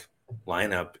unique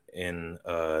lineup in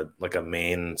like a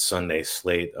main Sunday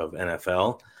slate of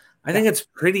NFL, I think it's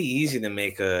pretty easy to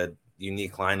make a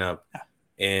unique lineup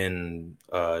in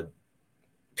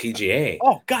PGA.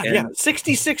 Oh God, yeah.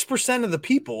 66% of the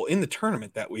people in the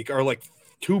tournament that week are like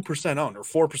 2% owned or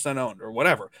 4% owned or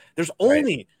whatever. There's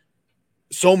only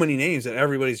so many names that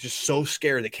everybody's just so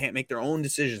scared they can't make their own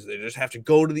decisions. They just have to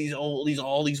go to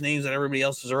all these names that everybody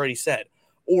else has already said.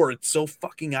 Or it's so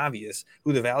fucking obvious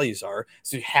who the values are,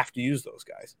 so you have to use those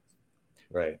guys.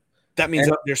 Right. That means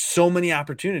that there's so many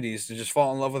opportunities to just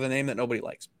fall in love with a name that nobody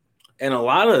likes. And a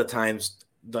lot of the times,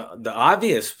 the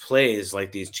obvious plays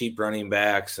like these cheap running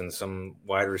backs and some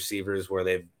wide receivers where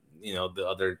they've,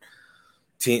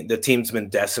 the team's been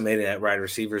decimated at wide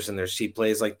receivers and there's cheap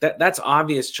plays like that. That's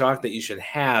obvious chalk that you should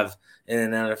have in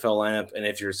an NFL lineup. And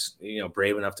if you're,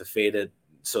 brave enough to fade it,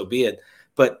 so be it.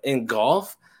 But in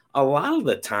golf, a lot of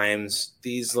the times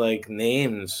these like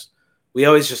names, we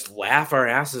always just laugh our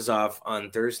asses off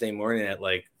on Thursday morning at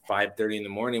like 5:30 in the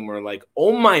morning. We're like,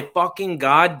 oh my fucking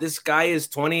God, this guy is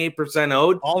 28%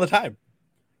 owed all the time.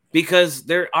 Because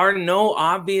there are no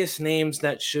obvious names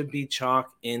that should be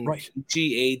chalk in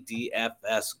PGA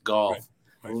DFS golf.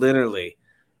 Right. Literally.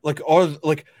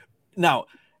 Now,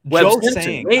 Webb Joe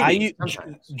Simpson,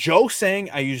 saying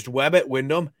I used Webb at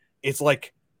Wyndham. It's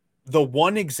like the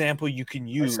one example you can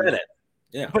use. I said it.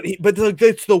 Yeah. But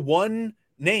it's the one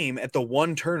name at the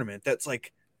one tournament that's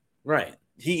like, right.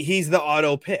 He's the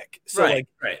auto pick. So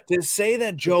to say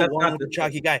that Joe won with the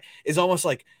chalky guy is almost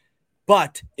like,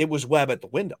 but it was Webb at the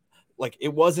Wyndham. Like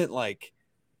it wasn't like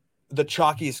the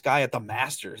chalkiest guy at the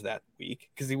Masters that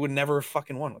week because he would never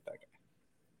fucking won with that guy.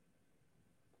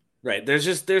 Right.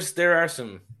 There are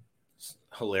some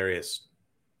hilarious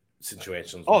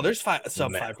situations. Oh, there's sub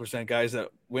 5% guys that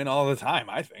win all the time,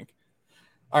 I think.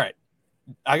 All right.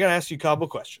 I got to ask you a couple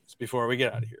questions before we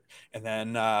get out of here. And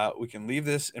then we can leave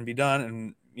this and be done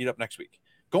and meet up next week.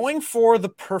 Going for the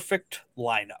perfect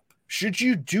lineup. Should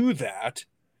you do that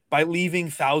by leaving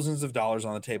thousands of dollars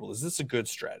on the table? Is this a good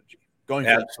strategy?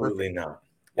 Absolutely not.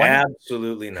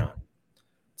 Absolutely not.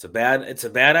 It's a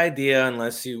bad idea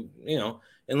unless you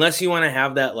want to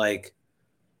have that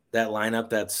lineup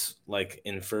that's like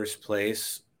in first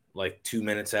place like 2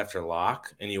 minutes after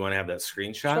lock and you want to have that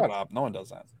screenshot. Shut up. No one does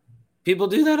that. People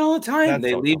do that all the time.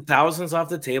 They leave thousands off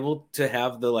the table to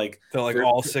have the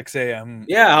all 6 a.m.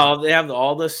 Yeah, they have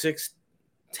all the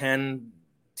 6:10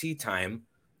 tee time.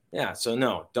 Yeah, so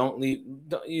no,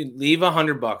 you leave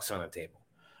 $100 on the table.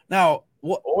 Now,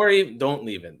 don't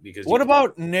leave it because. What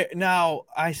about now?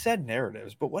 I said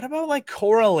narratives, but what about like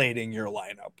correlating your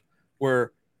lineup,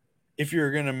 where if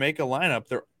you're gonna make a lineup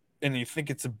there and you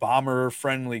think it's a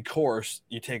bomber-friendly course,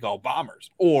 you take all bombers,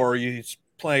 or you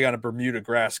playing on a Bermuda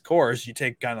grass course, you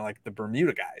take kind of like the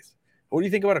Bermuda guys. What do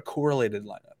you think about a correlated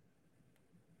lineup?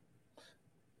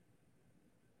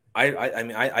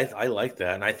 I like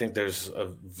that, and I think there's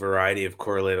a variety of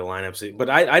correlated lineups, but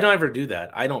I don't ever do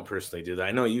that. I don't personally do that.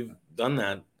 I know you've done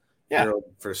that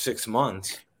for 6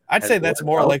 months. I'd say that's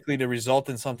more likely to result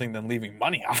in something than leaving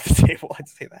money off the table. I'd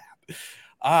say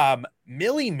that.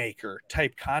 Millie Maker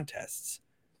type contests,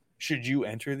 should you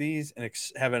enter these and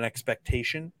have an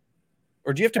expectation?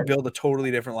 Or do you have to build a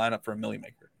totally different lineup for a Millie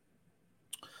Maker?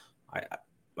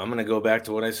 I'm going to go back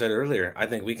to what I said earlier. I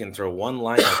think we can throw one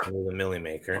lineup into the Millie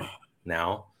Maker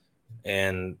now.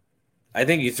 And I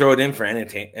think you throw it in for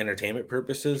entertainment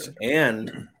purposes.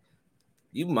 And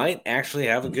you might actually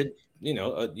have a good,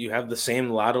 you have the same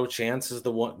lotto chance as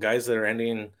the guys that are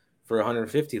ending for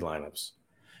 150 lineups.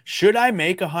 Should I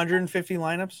make 150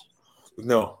 lineups?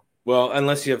 No. Well,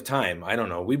 unless you have time, I don't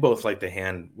know. We both like to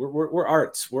hand. We're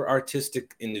arts. We're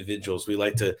artistic individuals. We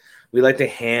like to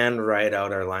hand write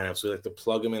out our lineups. We like to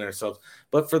plug them in ourselves.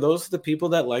 But for those of the people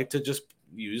that like to just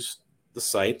use the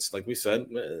sites, like we said,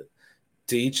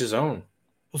 to each his own.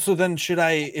 So then, should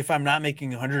I, if I'm not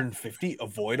making 150,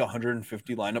 avoid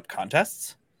 150 lineup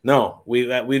contests? No,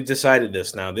 we've decided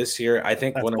this now. This year, I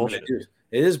think what I'm going to do.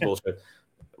 It is bullshit.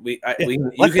 Let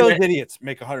those idiots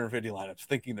make 150 lineups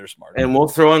thinking they're smart. And we'll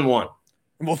throw in one.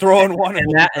 And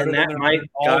that might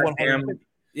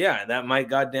that might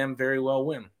goddamn very well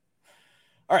win.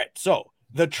 All right. So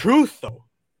the truth, though,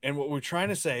 and what we're trying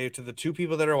to say to the two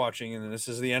people that are watching, and this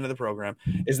is the end of the program,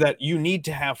 is that you need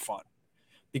to have fun.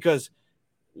 Because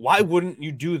why wouldn't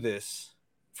you do this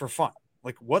for fun?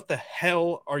 Like, what the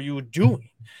hell are you doing?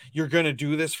 You're going to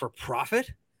do this for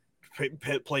profit?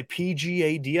 Play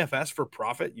PGA DFS for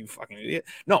profit, you fucking idiot.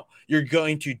 No, you're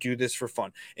going to do this for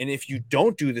fun. And if you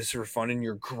don't do this for fun and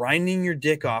you're grinding your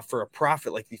dick off for a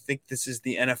profit like you think this is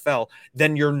the NFL,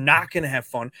 then you're not going to have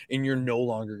fun and you're no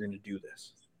longer going to do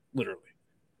this. Literally.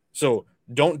 So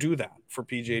don't do that for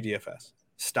PGA DFS.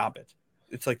 Stop it.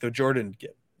 It's like the Jordan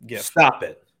gift. Stop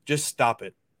it. Just stop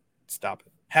it. Stop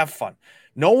it. Have fun.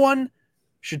 No one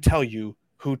should tell you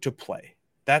who to play.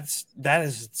 That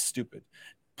is stupid.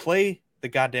 Play the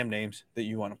goddamn names that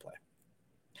you want to play.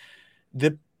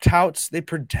 The touts, they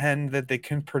pretend that they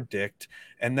can predict,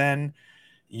 and then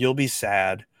you'll be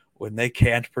sad when they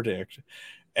can't predict,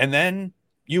 and then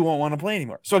you won't want to play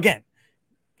anymore. So again,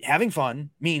 having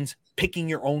fun means picking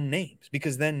your own names,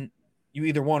 because then you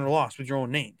either won or lost with your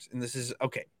own names. And this is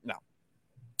okay. Now,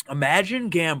 imagine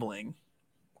gambling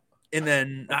and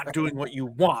then not doing what you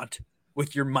want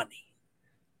with your money.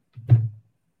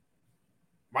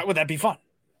 Why would that be fun?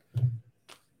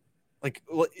 Like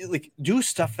do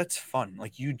stuff that's fun.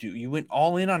 Like you do. You went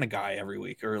all in on a guy every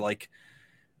week, or like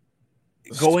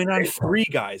go in on 3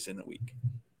 guys in a week.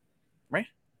 Right?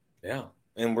 Yeah.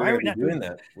 And we're going to be doing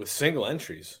that with single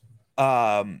entries.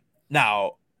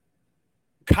 Now,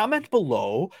 comment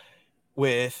below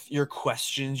with your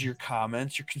questions, your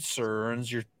comments, your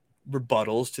concerns, your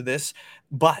rebuttals to this.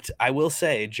 But I will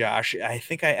say, Josh, I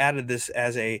think I added this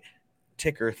as a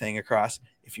ticker thing across.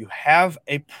 If you have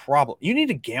a problem, you need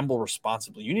to gamble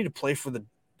responsibly. You need to play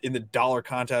in the dollar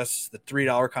contests, the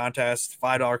 $3 contests,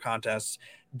 $5 contests.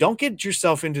 Don't get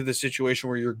yourself into the situation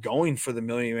where you're going for the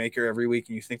Million Maker every week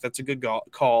and you think that's a good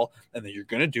call and then you're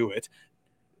going to do it.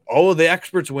 Oh, the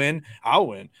experts win, I'll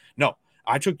win. No,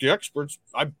 I took the experts.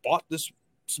 I bought this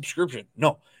subscription.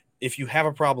 No, if you have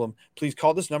a problem, please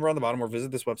call this number on the bottom or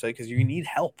visit this website because you need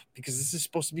help, because this is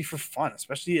supposed to be for fun,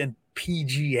 especially in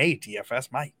PGA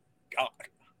DFS. My God.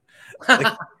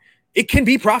 Like, it can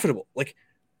be profitable, like,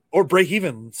 or break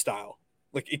even style.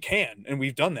 Like, it can, and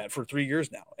we've done that for 3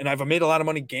 years now. And I've made a lot of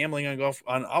money gambling on golf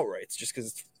on outrights, just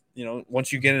because,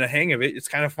 once you get in a hang of it, it's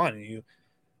kind of fun. And you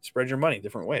spread your money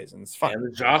different ways, and it's fun. And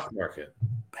the jock market.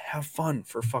 Have fun,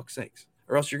 for fuck's sakes,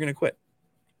 or else you're going to quit.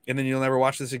 And then you'll never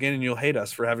watch this again, and you'll hate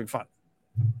us for having fun.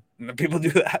 And people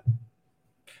do that.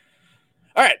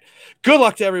 All right. Good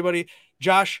luck to everybody.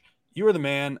 Josh, you are the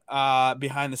man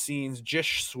behind the scenes.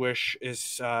 Jish Swish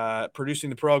is producing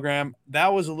the program.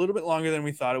 That was a little bit longer than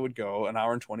we thought it would go, an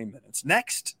hour and 20 minutes.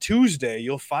 Next Tuesday,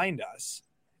 you'll find us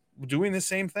doing the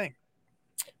same thing.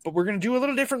 But we're going to do a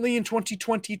little differently in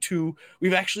 2022.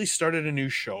 We've actually started a new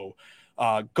show,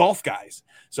 Golf Guys.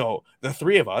 So the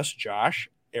 3 of us, Josh,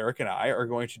 Eric, and I, are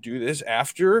going to do this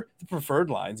after the preferred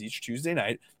lines each Tuesday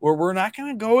night, where we're not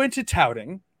going to go into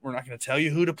touting. We're not going to tell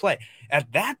you who to play.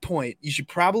 At that point, you should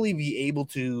probably be able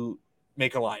to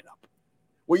make a lineup.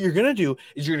 What you're going to do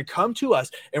is you're going to come to us,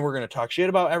 and we're going to talk shit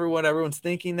about everyone's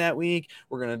thinking that week.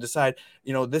 We're going to decide,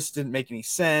 this didn't make any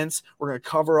sense. We're going to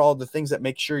cover all the things that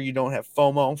make sure you don't have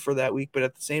FOMO for that week. But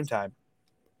at the same time,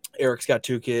 Eric's got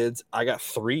 2 kids. I got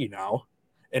 3 now.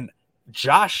 And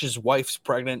Josh's wife's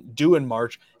pregnant, due in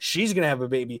March. She's going to have a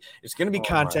baby. It's going to be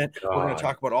content. We're going to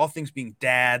talk about all things being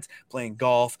dads, playing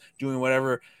golf, doing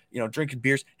whatever, drinking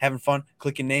beers, having fun,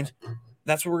 clicking names.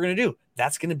 That's what we're going to do.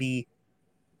 That's going to be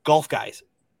Golf Guys.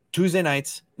 Tuesday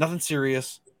nights, nothing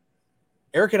serious.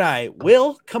 Eric and I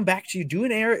will come back to you doing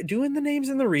the names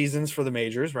and the reasons for the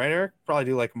majors, right, Eric? Probably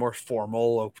do like more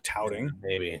formal touting.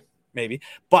 Maybe.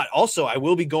 But also, I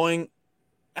will be going,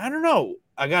 I don't know.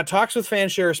 I got talks with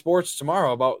Fanshare Sports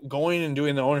tomorrow about going and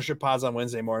doing the ownership pods on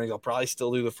Wednesday mornings. I'll probably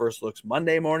still do the first looks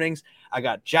Monday mornings. I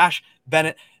got Josh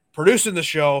Bennett producing the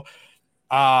show.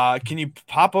 Can you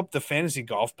pop up the fantasy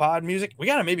golf pod music? We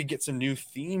got to maybe get some new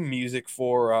theme music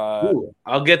for.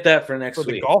 I'll get that for next week.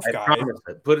 The golf guy.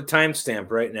 Put a timestamp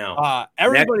right now.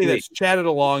 Everybody that's chatted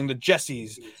along, the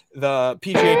Jessies, the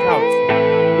PGA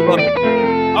Touts. We love it.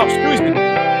 Oh, excuse me.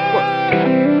 Of course.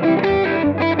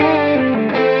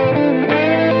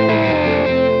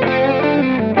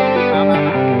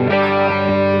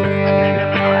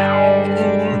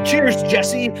 Cheers,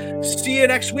 Jesse. See you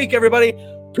next week, everybody.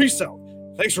 Peace out.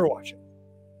 Thanks for watching.